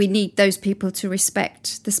need those people to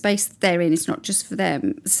respect the space that they're in. It's not just for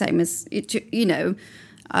them. Same as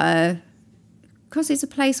because it's a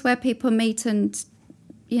place where people meet and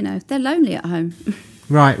they're lonely at home.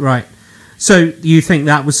 Right. So you think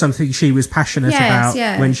that was something she was passionate about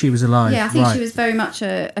when she was alive? Yeah, I think she was very much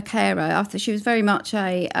a carer. I think she was very much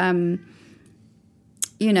a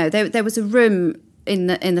there was a room in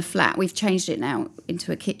the flat. We've changed it now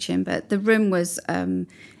into a kitchen, but the room was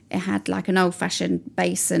it had like an old-fashioned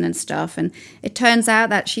basin and stuff. And it turns out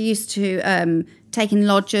that she used to take in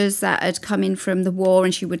lodgers that had come in from the war,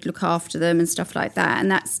 and she would look after them and stuff like that.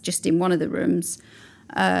 And that's just in one of the rooms.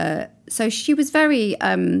 So she was very.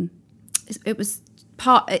 It was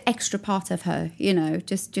extra part of her,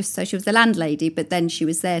 just so she was the landlady, but then she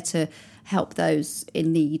was there to help those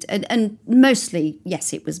in need, and mostly,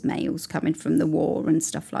 yes, it was males coming from the war and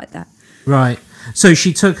stuff like that. Right. So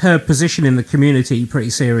she took her position in the community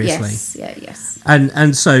pretty seriously. Yes.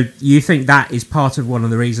 And so you think that is part of one of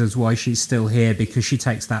the reasons why she's still here, because she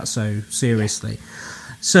takes that so seriously.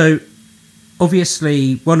 So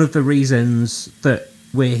obviously one of the reasons that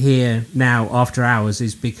we're here now after hours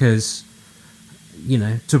is because, you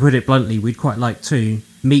know, to put it bluntly, we'd quite like to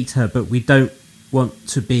meet her, but we don't want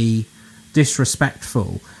to be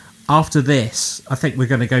disrespectful. After this, I think we're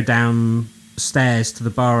going to go downstairs to the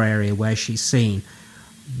bar area where she's seen.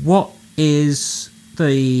 What is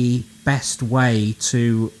the best way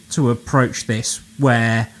to approach this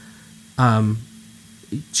where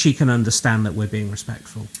she can understand that we're being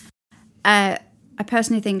respectful? I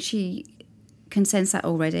personally think she can sense that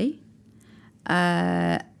already.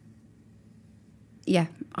 I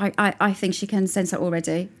think she can sense that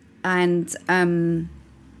already. And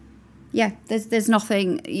there's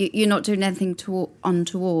nothing, you're not doing anything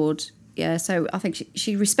untoward. Yeah, so I think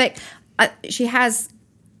she she has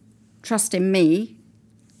trust in me,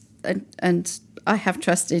 and I have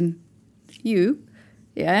trust in you.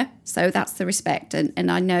 Yeah, so that's the respect.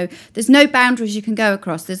 And I know there's no boundaries you can go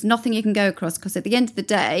across. There's nothing you can go across, because at the end of the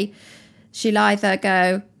day, she'll either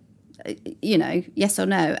go, you know, yes or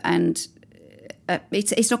no, and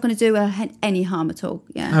it's not going to do her any harm at all.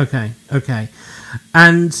 Yeah. Okay.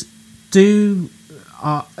 And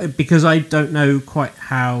because I don't know quite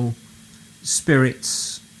how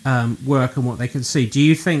spirits work and what they can see, do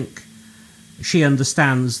you think she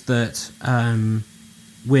understands that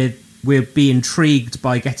we'll be intrigued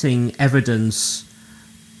by getting evidence,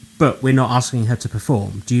 but we're not asking her to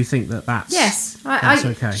perform? Do you think that's yes? That's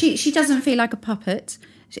okay. She doesn't feel like a puppet.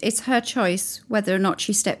 It's her choice whether or not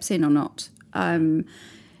she steps in or not.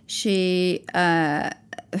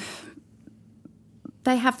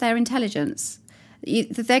 They have their intelligence.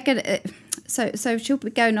 They're gonna. So she'll be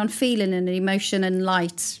going on feeling and emotion and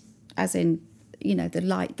light, as in, you know, the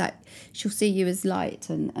light that she'll see you as light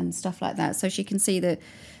and stuff like that. So she can see that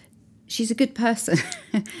she's a good person,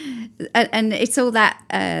 and it's all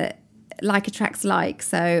that like attracts like.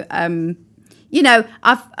 So you know,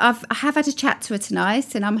 I have had a chat to her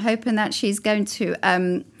tonight, and I'm hoping that she's going to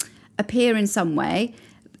appear in some way.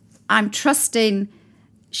 I'm trusting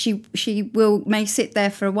she may sit there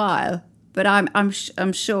for a while, but I'm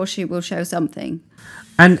sure she will show something.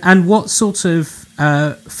 And what sort of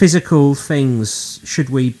physical things should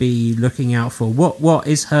we be looking out for? What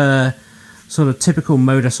is her sort of typical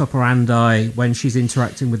modus operandi when she's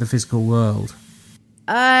interacting with the physical world?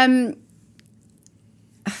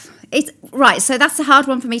 It's right. So that's a hard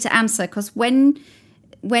one for me to answer, because when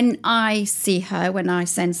I see her, when I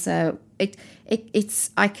sense her,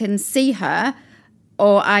 it's I can see her,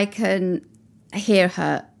 or I can hear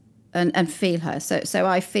her and feel her. So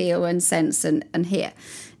I feel and sense and hear.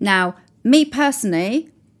 Now, me personally,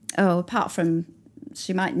 apart from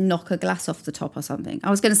she might knock a glass off the top or something. I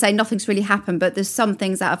was going to say nothing's really happened, but there's some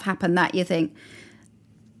things that have happened that you think.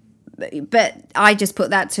 But I just put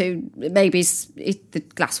that to maybe the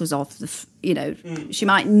glass was off. She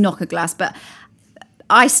might knock a glass, but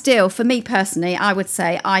I still, for me personally, I would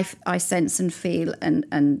say I sense and feel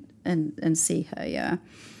and see her. Yeah.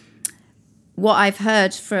 What I've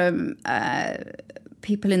heard from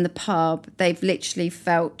people in the pub, they've literally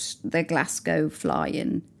felt the glass go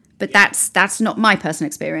flying. But that's not my personal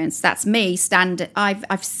experience. That's me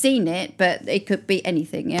I've seen it, but it could be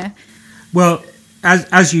anything. Yeah. Well,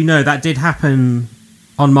 as you know, that did happen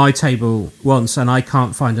on my table once, and I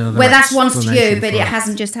can't find another. Well, that's once to you, but it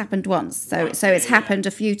hasn't just happened once. So it's happened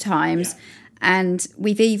a few times, and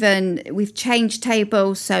we've changed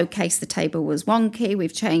tables. So, in case the table was wonky,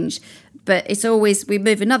 we've changed, but it's always we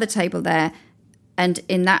move another table there, and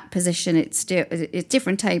in that position, it's still a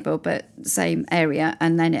different table, but same area,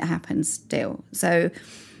 and then it happens still. So,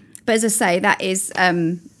 but as I say, that is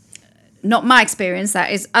not my experience.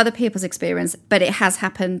 That is other people's experience, but it has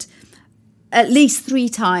happened at least 3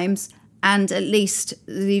 times, and at least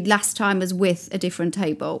the last time was with a different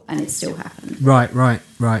table, and it still happened. Right.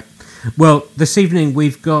 Well, this evening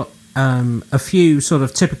we've got a few sort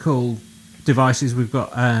of typical devices. We've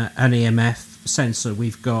got an EMF sensor.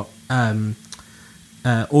 We've got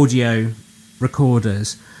audio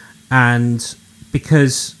recorders, and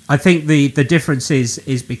because I think the difference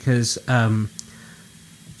is because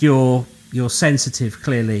you're sensitive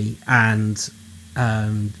clearly, and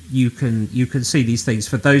you can see these things.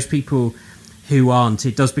 For those people who aren't,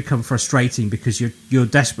 it does become frustrating because you're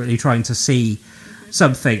desperately trying to see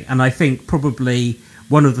something. And I think probably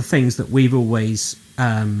one of the things that we've always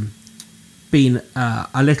been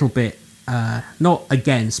a little bit not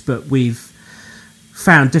against, but we've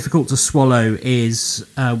found difficult to swallow is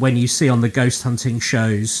when you see on the ghost hunting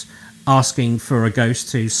shows asking for a ghost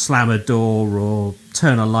to slam a door or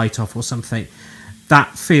turn a light off or something.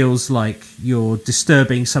 that feels like you're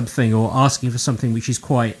disturbing something or asking for something which is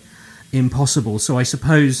quite impossible. So I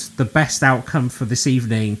suppose the best outcome for this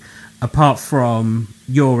evening, apart from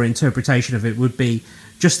your interpretation of it, would be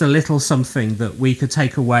just a little something that we could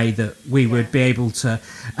take away, that we would be able to.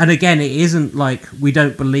 And again, it isn't like we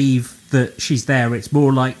don't believe that she's there. It's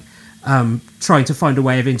more like trying to find a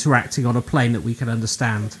way of interacting on a plane that we can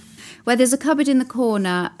understand. Well, there's a cupboard in the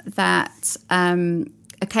corner that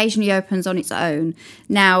occasionally opens on its own.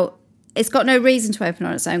 Now, it's got no reason to open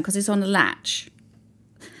on its own because it's on a latch.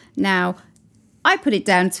 Now, I put it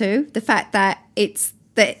down to the fact that it's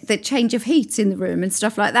the change of heat in the room and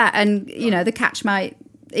stuff like that. And, the catch might,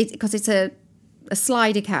 because it's a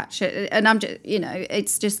slider catch. And I'm just,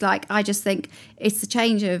 it's just like, I just think it's the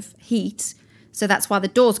change of heat. So that's why the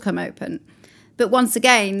doors come open. But once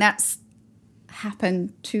again, that's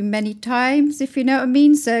happened too many times, if you know what I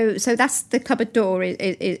mean. So that's the cupboard door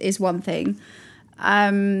is one thing.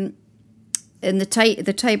 And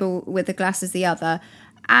the table with the glass is the other.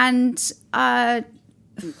 And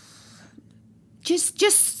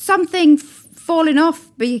just something falling off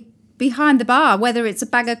behind the bar, whether it's a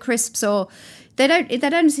bag of crisps or they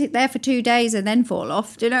don't sit there for 2 days and then fall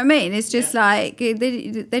off. Do you know what I mean? It's just like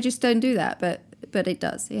they just don't do that, but it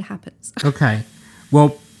does. It happens. Okay,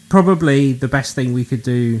 well, probably the best thing we could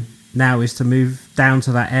do now is to move down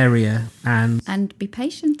to that area and be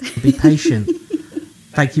patient. Be patient.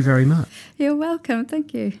 Thank you very much. You're welcome.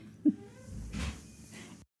 Thank you.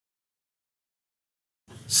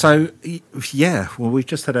 So, yeah, well, we've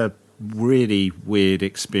just had a really weird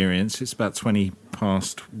experience. It's about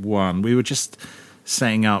 1:20. We were just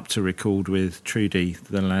setting up to record with Trudy,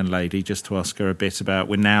 the landlady, just to ask her a bit about...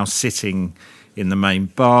 We're now sitting in the main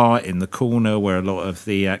bar, in the corner where a lot of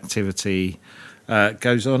the activity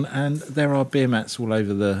goes on, and there are beer mats all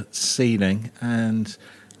over the ceiling, and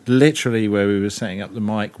literally where we were setting up the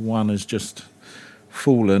mic, one has just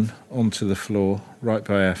fallen onto the floor right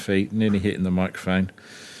by our feet, nearly hitting the microphone.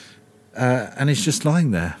 And it's just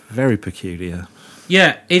lying there. Very peculiar.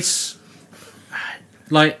 Yeah, it's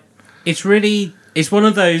like, it's one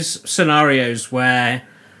of those scenarios where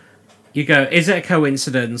you go, is it a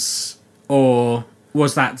coincidence or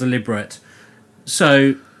was that deliberate?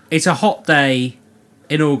 So it's a hot day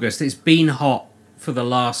in August. It's been hot for the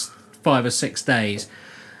last 5 or 6 days.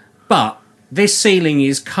 But this ceiling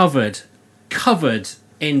is covered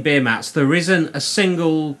in beer mats. There isn't a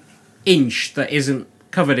single inch that isn't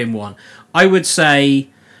covered in one. I would say,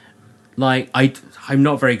 like, I'm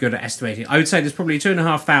not very good at estimating. I would say there's probably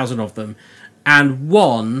 2,500 of them, and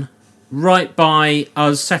one right by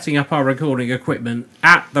us setting up our recording equipment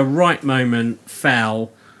at the right moment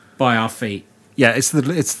fell by our feet. Yeah, it's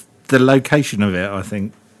the location of it, I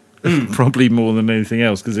think, probably more than anything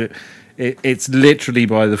else, because it's literally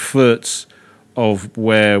by the foot of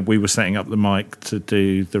where we were setting up the mic to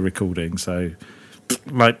do the recording. So,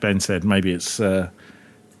 like Ben said, maybe it's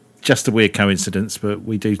just a weird coincidence, but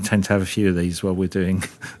we do tend to have a few of these while we're doing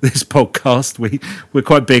this podcast. We're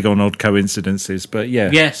quite big on odd coincidences, but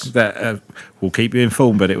yeah, yes, that we'll keep you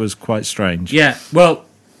informed. But it was quite strange. Yeah, well,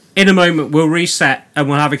 in a moment we'll reset and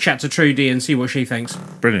we'll have a chat to Trudy and see what she thinks.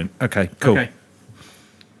 Brilliant. Okay, cool. Okay.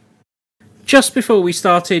 Just before we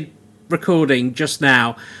started recording just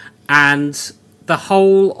now, and the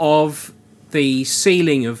whole of the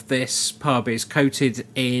ceiling of this pub is coated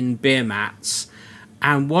in beer mats,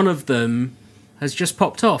 and one of them has just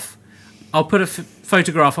popped off. I'll put a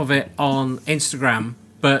photograph of it on Instagram,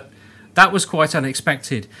 but that was quite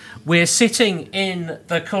unexpected. We're sitting in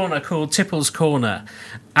the corner called Tipple's Corner,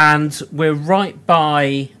 and we're right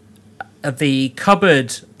by the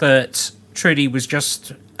cupboard that Trudy was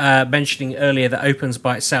just mentioning earlier that opens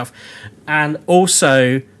by itself, and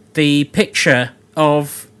also the picture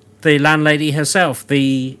of the landlady herself,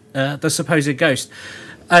 the supposed ghost.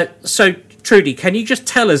 So, Trudy, can you just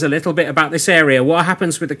tell us a little bit about this area? What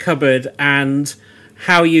happens with the cupboard and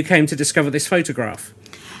how you came to discover this photograph?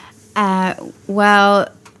 Well,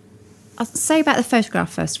 I'll say about the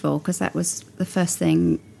photograph first of all, because that was the first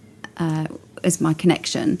thing is my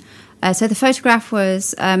connection. So the photograph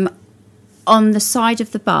was on the side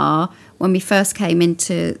of the bar when we first came in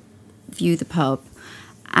to view the pub.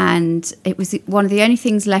 And it was one of the only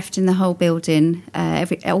things left in the whole building.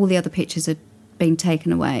 All the other pictures had been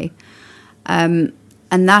taken away. And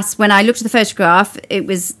that's when I looked at the photograph, it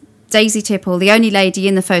was Daisy Tipple, the only lady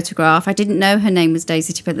in the photograph. I didn't know her name was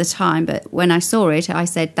Daisy Tipple at the time, but when I saw it, I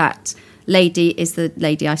said that lady is the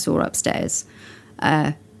lady I saw upstairs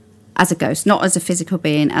as a ghost, not as a physical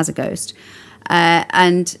being, as a ghost.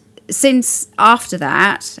 And since after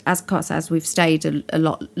that, as we've stayed a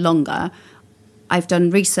lot longer, I've done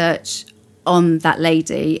research on that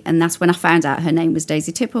lady, and that's when I found out her name was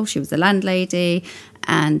Daisy Tipple. She was the landlady,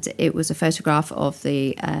 and it was a photograph of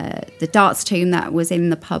the darts team that was in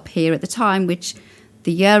the pub here at the time, which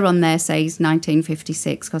the year on there says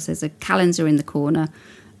 1956 because there's a calendar in the corner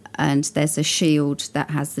and there's a shield that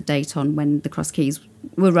has the date on when the Cross Keys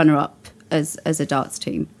were runner-up as a darts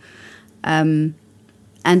team. And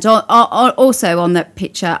also on that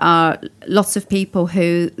picture are lots of people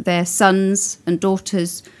who their sons and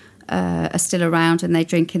daughters are still around and they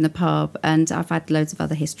drink in the pub. And I've had loads of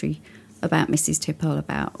other history about Mrs. Tipple,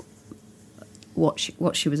 about what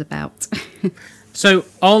she was about. So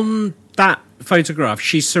on that photograph,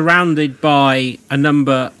 she's surrounded by a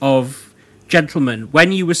number of gentlemen.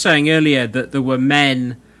 When you were saying earlier that there were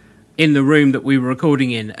men in the room that we were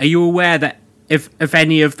recording in, are you aware that if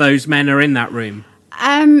any of those men are in that room?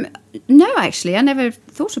 No, actually, I never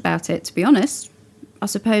thought about it, to be honest. I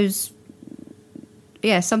suppose,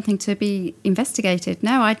 yeah, something to be investigated.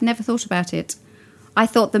 No, I'd never thought about it. I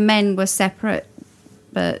thought the men were separate,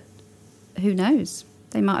 but who knows?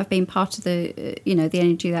 They might have been part of the, the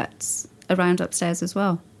energy that's around upstairs as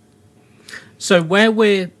well. So where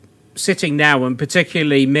we're sitting now, and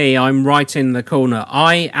particularly me, I'm right in the corner.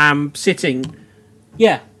 I am sitting,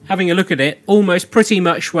 having a look at it, almost pretty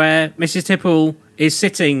much where Mrs. Tipple is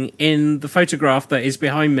sitting in the photograph that is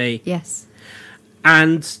behind me. Yes.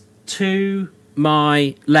 And to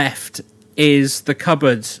my left is the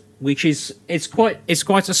cupboard, which is it's quite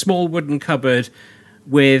a small wooden cupboard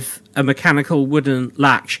with a mechanical wooden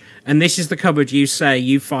latch. And this is the cupboard you say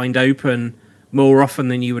you find open more often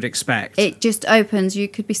than you would expect. It just opens. You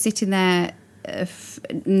could be sitting there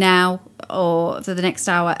now or for the next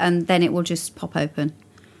hour, and then it will just pop open.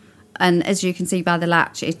 And as you can see by the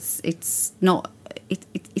latch, it's not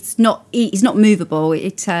movable.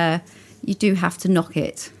 You do have to knock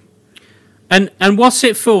it. And what's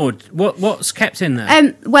it for? What's kept in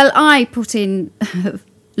there? Well, I put in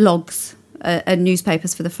logs and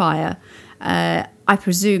newspapers for the fire. I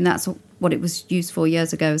presume that's what it was used for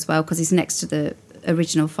years ago as well, because it's next to the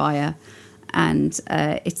original fire, and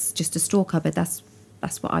it's just a store cupboard. That's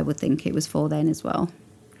what I would think it was for then as well.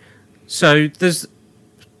 So there's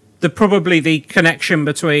probably the connection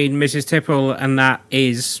between Mrs. Tipple and that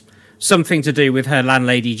is something to do with her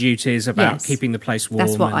landlady duties about keeping the place warm.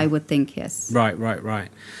 That's what I would think, yes. Right.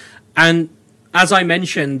 And as I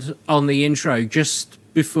mentioned on the intro, just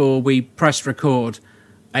before we pressed record,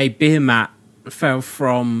 a beer mat fell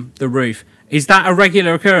from the roof. Is that a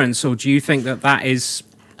regular occurrence, or do you think that is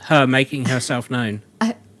her making herself known?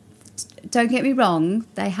 Don't get me wrong,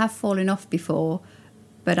 they have fallen off before,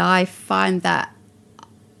 but I think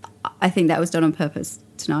that was done on purpose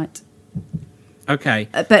tonight. Okay.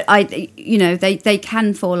 But they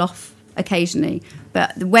can fall off occasionally,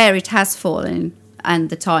 but where it has fallen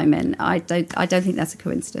and the timing, I don't think that's a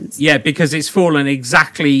coincidence. Yeah, because it's fallen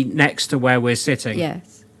exactly next to where we're sitting.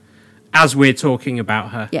 Yes. As we're talking about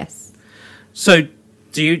her. Yes. So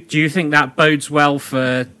do you think that bodes well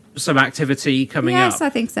for some activity coming up? Yes, I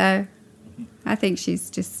think so. I think she's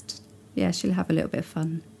just, she'll have a little bit of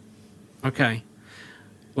fun. Okay.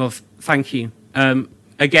 Well, thank you.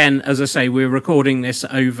 Again, as I say, we're recording this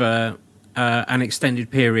over an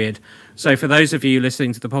extended period. So for those of you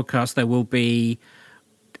listening to the podcast, there will be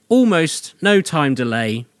almost no time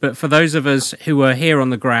delay. But for those of us who are here on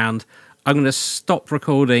the ground, I'm going to stop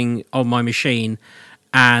recording on my machine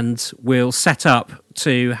and we'll set up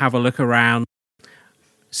to have a look around,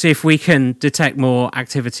 see if we can detect more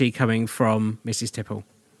activity coming from Mrs. Tipple.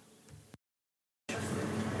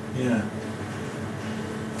 Yeah.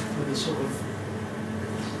 With a sort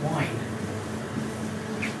of wine.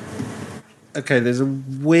 Okay, there's a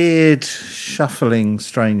weird shuffling,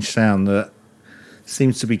 strange sound that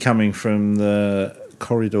seems to be coming from the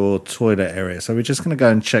corridor toilet area. So we're just going to go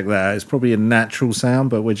and check that out. It's probably a natural sound,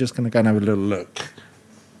 but we're just going to go and have a little look.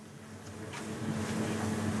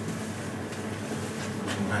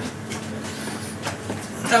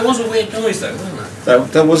 That was a weird noise, though, wasn't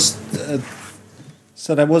it? That was.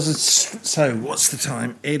 So what's the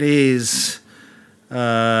time? It is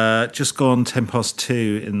just gone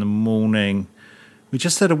 2:10 in the morning. We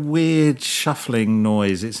just heard a weird shuffling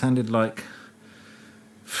noise. It sounded like,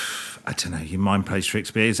 I don't know, your mind plays tricks,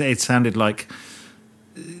 but it sounded like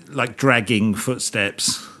dragging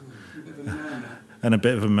footsteps. And a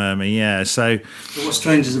bit of a murmur, yeah. So what's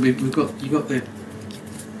strange is that you've obviously got the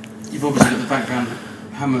background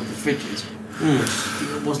hum of the fridges.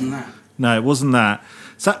 It wasn't that. No, it wasn't that.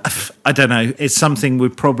 So I don't know. It's something we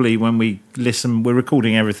probably, when we listen, we're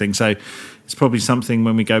recording everything, so it's probably something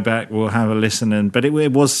when we go back we'll have a listen. But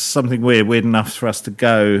it was something weird enough for us to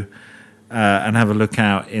go and have a look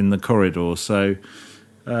out in the corridor. So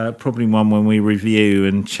probably one when we review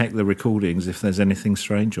and check the recordings if there's anything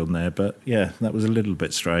strange on there. But yeah, that was a little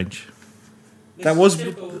bit strange. That was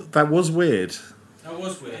weird. That was I weird.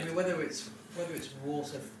 mean, whether it's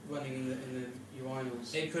water running in the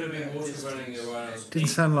urinals. It could have been water running in the urinals. Didn't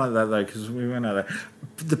sound like that though, because we went out there.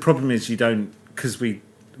 The problem is because we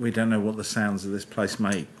don't know what the sounds of this place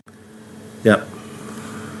make. Yep.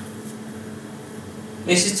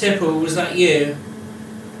 Mrs. Tipple, was that you?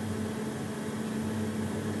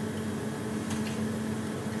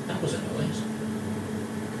 That was a noise.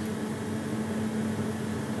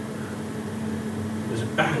 There was a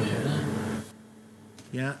bang over there.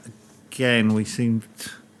 Yeah. Again, we seemed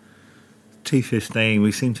 2:15.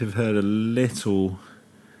 We seem to have heard a little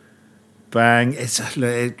bang. It's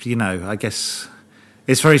I guess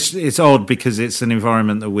it's odd because it's an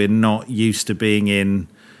environment that we're not used to being in,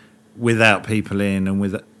 without people in and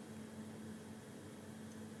with. I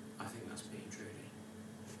think that's being Trudy.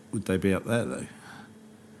 Would they be up there though?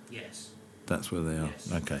 Yes. That's where they are.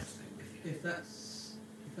 Yes. Okay. If that's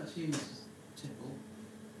you, Mrs. Tipple,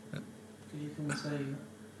 can you come and say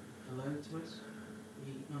hello to us?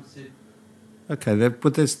 Nice to. Okay.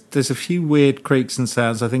 But there's a few weird creaks and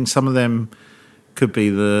sounds. I think some of them could be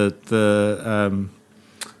the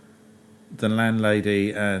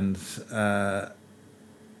landlady and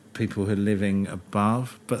people who are living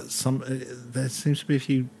above, but there seems to be a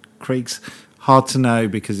few creaks. Hard to know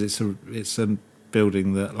because it's a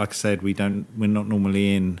building that, like I said, we're not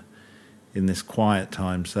normally in this quiet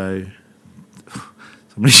time. So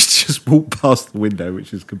somebody's just walked past the window,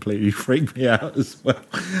 which has completely freaked me out as well.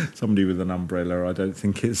 Somebody with an umbrella. I don't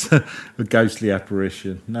think it's a ghostly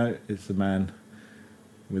apparition. No, it's a man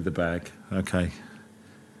with a bag. Okay.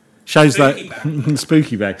 Shows Spooky that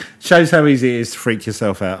spooky bag. Shows how easy it is to freak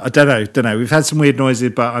yourself out. I don't know. We've had some weird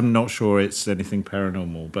noises, but I'm not sure it's anything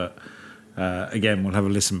paranormal. But again, we'll have a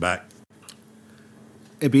listen back.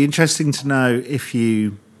 It'd be interesting to know if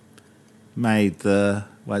you made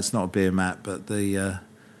it's not a beer mat, but the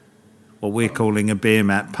what we're calling a beer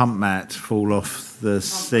mat, pump mat, fall off the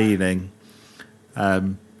ceiling.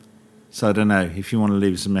 So I don't know. If you want to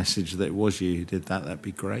leave us a message that it was you who did that, that'd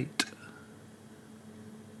be great.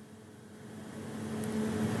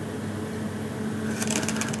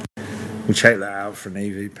 We'll check that out for an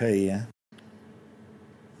EVP, yeah?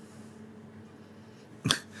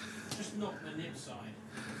 Just knock the nib side.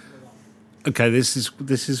 Okay, this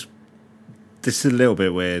is a little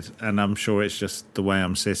bit weird, and I'm sure it's just the way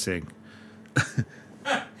I'm sitting.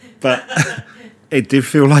 But it did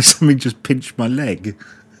feel like something just pinched my leg.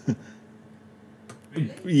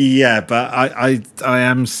 Yeah, but I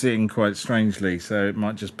am sitting quite strangely, so it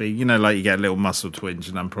might just be, like you get a little muscle twinge,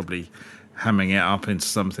 and I'm probably hamming it up into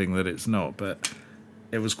something that it's not. But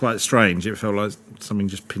it was quite strange. It felt like something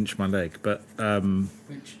just pinched my leg. But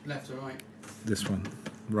Which, left or right? this one,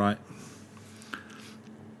 right.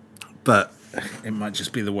 But it might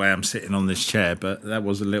just be the way I'm sitting on this chair. But that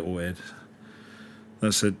was a little weird.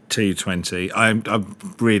 That's a 220. I'm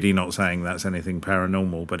really not saying that's anything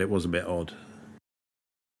paranormal, but it was a bit odd.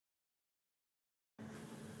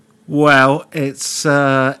 Well, it's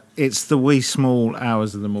the wee small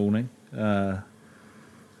hours of the morning. The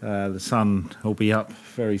sun will be up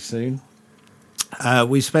very soon.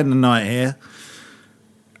 We spent the night here.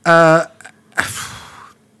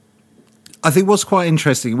 I think what's quite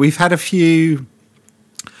interesting, we've had a few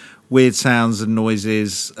weird sounds and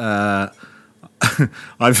noises.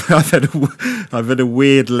 I've had a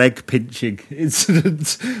weird leg pinching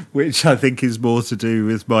incident, which I think is more to do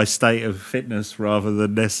with my state of fitness rather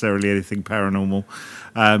than necessarily anything paranormal.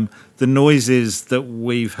 The noises that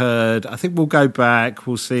we've heard, I think we'll go back.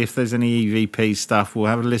 We'll see if there's any EVP stuff. We'll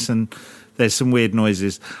have a listen. There's some weird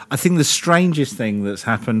noises. I think the strangest thing that's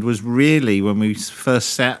happened was really when we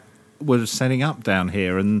first were setting up down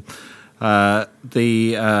here, and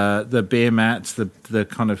the beer mats, the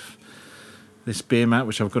kind of this beer mat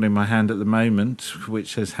which I've got in my hand at the moment,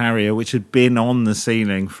 which says Harrier, which had been on the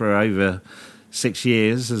ceiling for over 6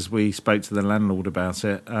 years, as we spoke to the landlord about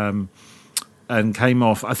it, and came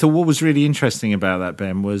off. I thought what was really interesting about that,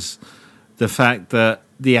 Ben, was the fact that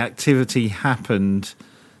the activity happened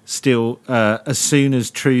still as soon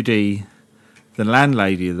as Trudy, the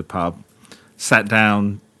landlady of the pub, sat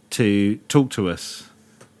down to talk to us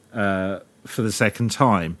for the second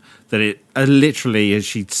time. That it literally, as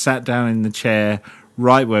she sat down in the chair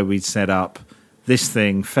right where we'd set up, this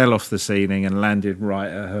thing fell off the ceiling and landed right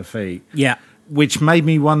at her feet. Yeah. Which made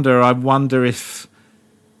me wonder, I wonder if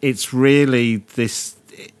it's really this,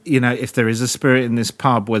 if there is a spirit in this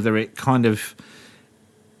pub, whether it kind of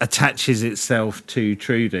attaches itself to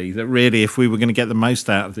Trudy. That really, if we were going to get the most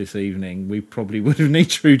out of this evening, we probably would have need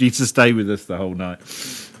Trudy to stay with us the whole night.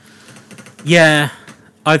 Yeah,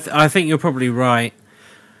 I think you're probably right.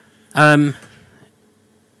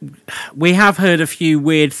 We have heard a few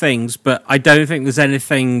weird things, but I don't think there's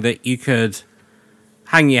anything that you could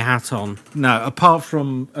hang your hat on. No, apart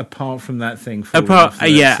from that thing falling off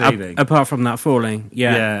the ceiling. Apart from that falling,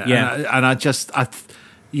 yeah. And I just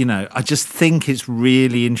think it's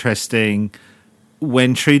really interesting.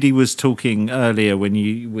 When Trudy was talking earlier, when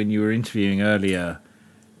you were interviewing earlier,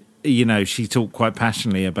 she talked quite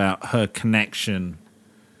passionately about her connection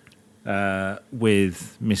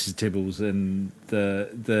with Mrs. Tibbles and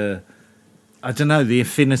the I don't know, the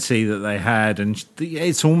affinity that they had, and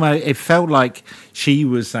it felt like she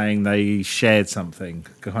was saying they shared something,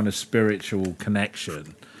 kind of spiritual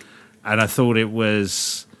connection, and I thought it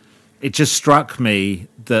just struck me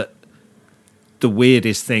that the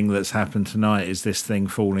weirdest thing that's happened tonight is this thing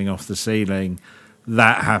falling off the ceiling.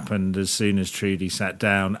 That happened as soon as Trudy sat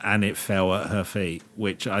down, and it fell at her feet,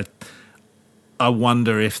 which I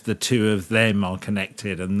wonder if the two of them are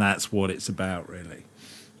connected, and that's what it's about, really.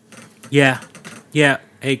 Yeah,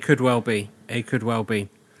 it could well be.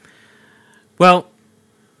 Well,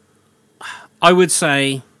 I would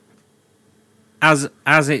say, as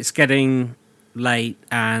it's getting late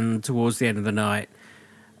and towards the end of the night,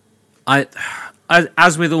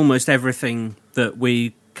 as with almost everything that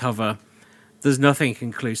we cover, there's nothing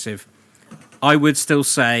conclusive. I would still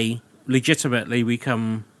say, legitimately, we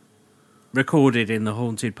come recorded in the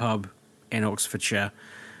haunted pub in Oxfordshire,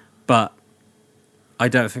 but I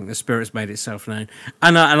don't think the spirit's made itself known.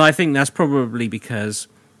 And I think that's probably because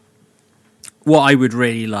what I would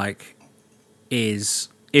really like is,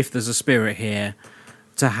 if there's a spirit here,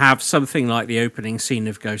 to have something like the opening scene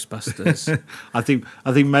of Ghostbusters. I think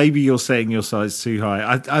maybe you're setting your sights too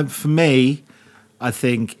high. For me, I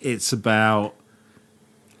think it's about...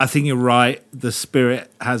 I think you're right. The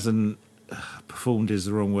spirit hasn't... performed is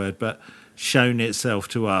the wrong word, but shown itself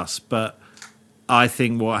to us. But I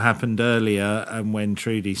think what happened earlier, and when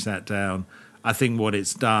Trudy sat down, I think what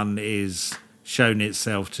it's done is shown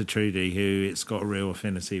itself to Trudy, who it's got a real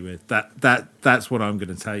affinity with. That's what I'm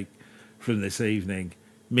going to take from this evening.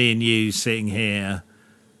 Me and you sitting here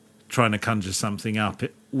trying to conjure something up,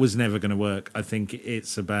 it was never going to work. I think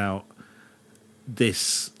it's about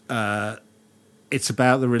this. It's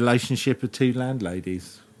about the relationship of two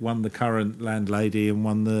landladies. One the current landlady and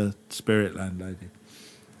one the spirit landlady.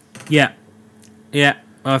 Yeah.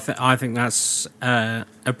 I think that's a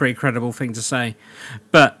pretty credible thing to say.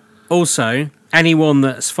 But also, anyone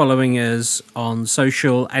that's following us on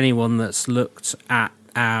social, anyone that's looked at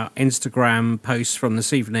our Instagram posts from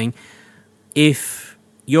this evening, if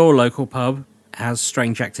your local pub has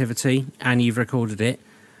strange activity and you've recorded it,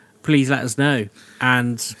 please let us know,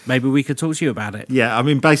 and maybe we could talk to you about it. Yeah, I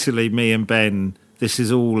mean, basically, me and Ben, this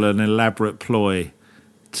is all an elaborate ploy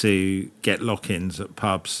to get lock-ins at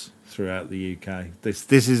pubs throughout the UK.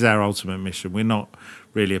 This is our ultimate mission. We're not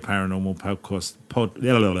really a paranormal podcast.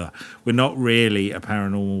 We're not really a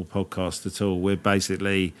paranormal podcast at all. We're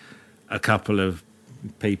basically a couple of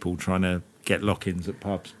people trying to get lock-ins at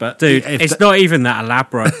pubs. But dude, it's not even that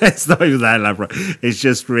elaborate. It's not even that elaborate. It's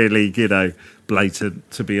just really, blatant,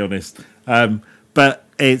 to be honest. But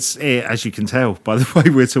it's as you can tell by the way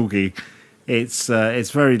we're talking, it's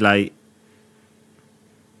very late.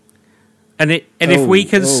 And if we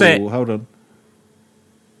can sit... hold on.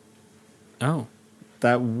 Oh.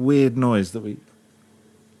 That weird noise that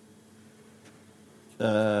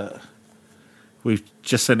we've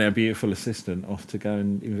just sent our beautiful assistant off to go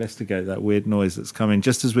and investigate that weird noise that's coming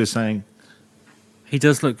just as we're saying. He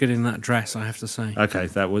does look good in that dress, I have to say. Okay,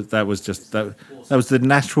 that was the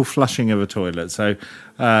natural flushing of a toilet. So,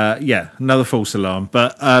 another false alarm.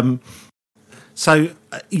 But I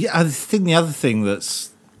think the other thing that's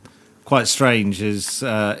quite strange is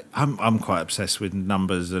I'm quite obsessed with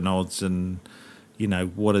numbers and odds, and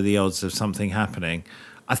what are the odds of something happening.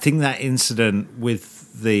 I think that incident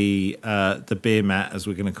with the beer mat, as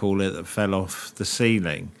we're going to call it, that fell off the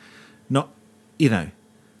ceiling,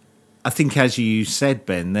 I think, as you said,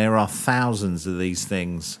 Ben, there are thousands of these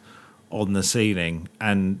things on the ceiling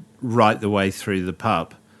and right the way through the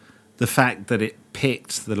pub. The fact that it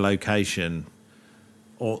picked the location,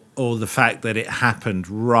 or the fact that it happened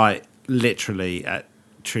right literally at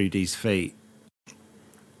Trudy's feet.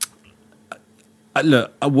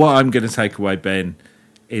 Look, what I'm going to take away, Ben,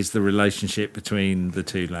 is the relationship between the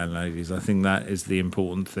two landladies. I think that is the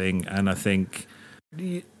important thing, and I think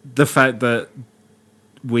the fact that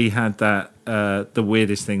we had that the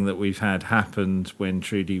weirdest thing that we've had happened when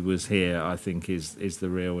Trudy was here, I think is the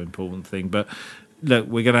real important thing. But look,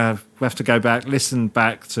 we have to go back, listen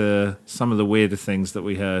back to some of the weirder things that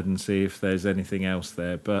we heard and see if there's anything else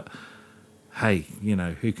there. But hey, you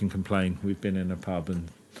know, who can complain? We've been in a pub and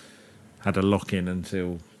had a lock-in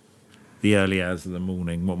until the early hours of the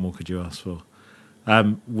morning. What more could you ask for?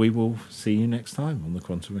 We will see you next time on the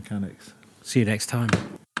Quantum Mechanics. See you next time.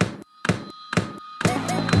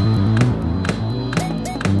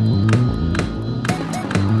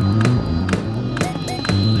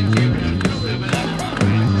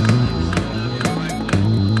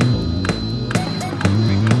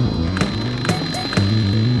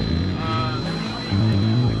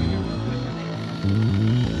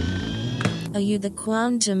 Are you the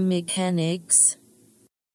Quantum Mechanics?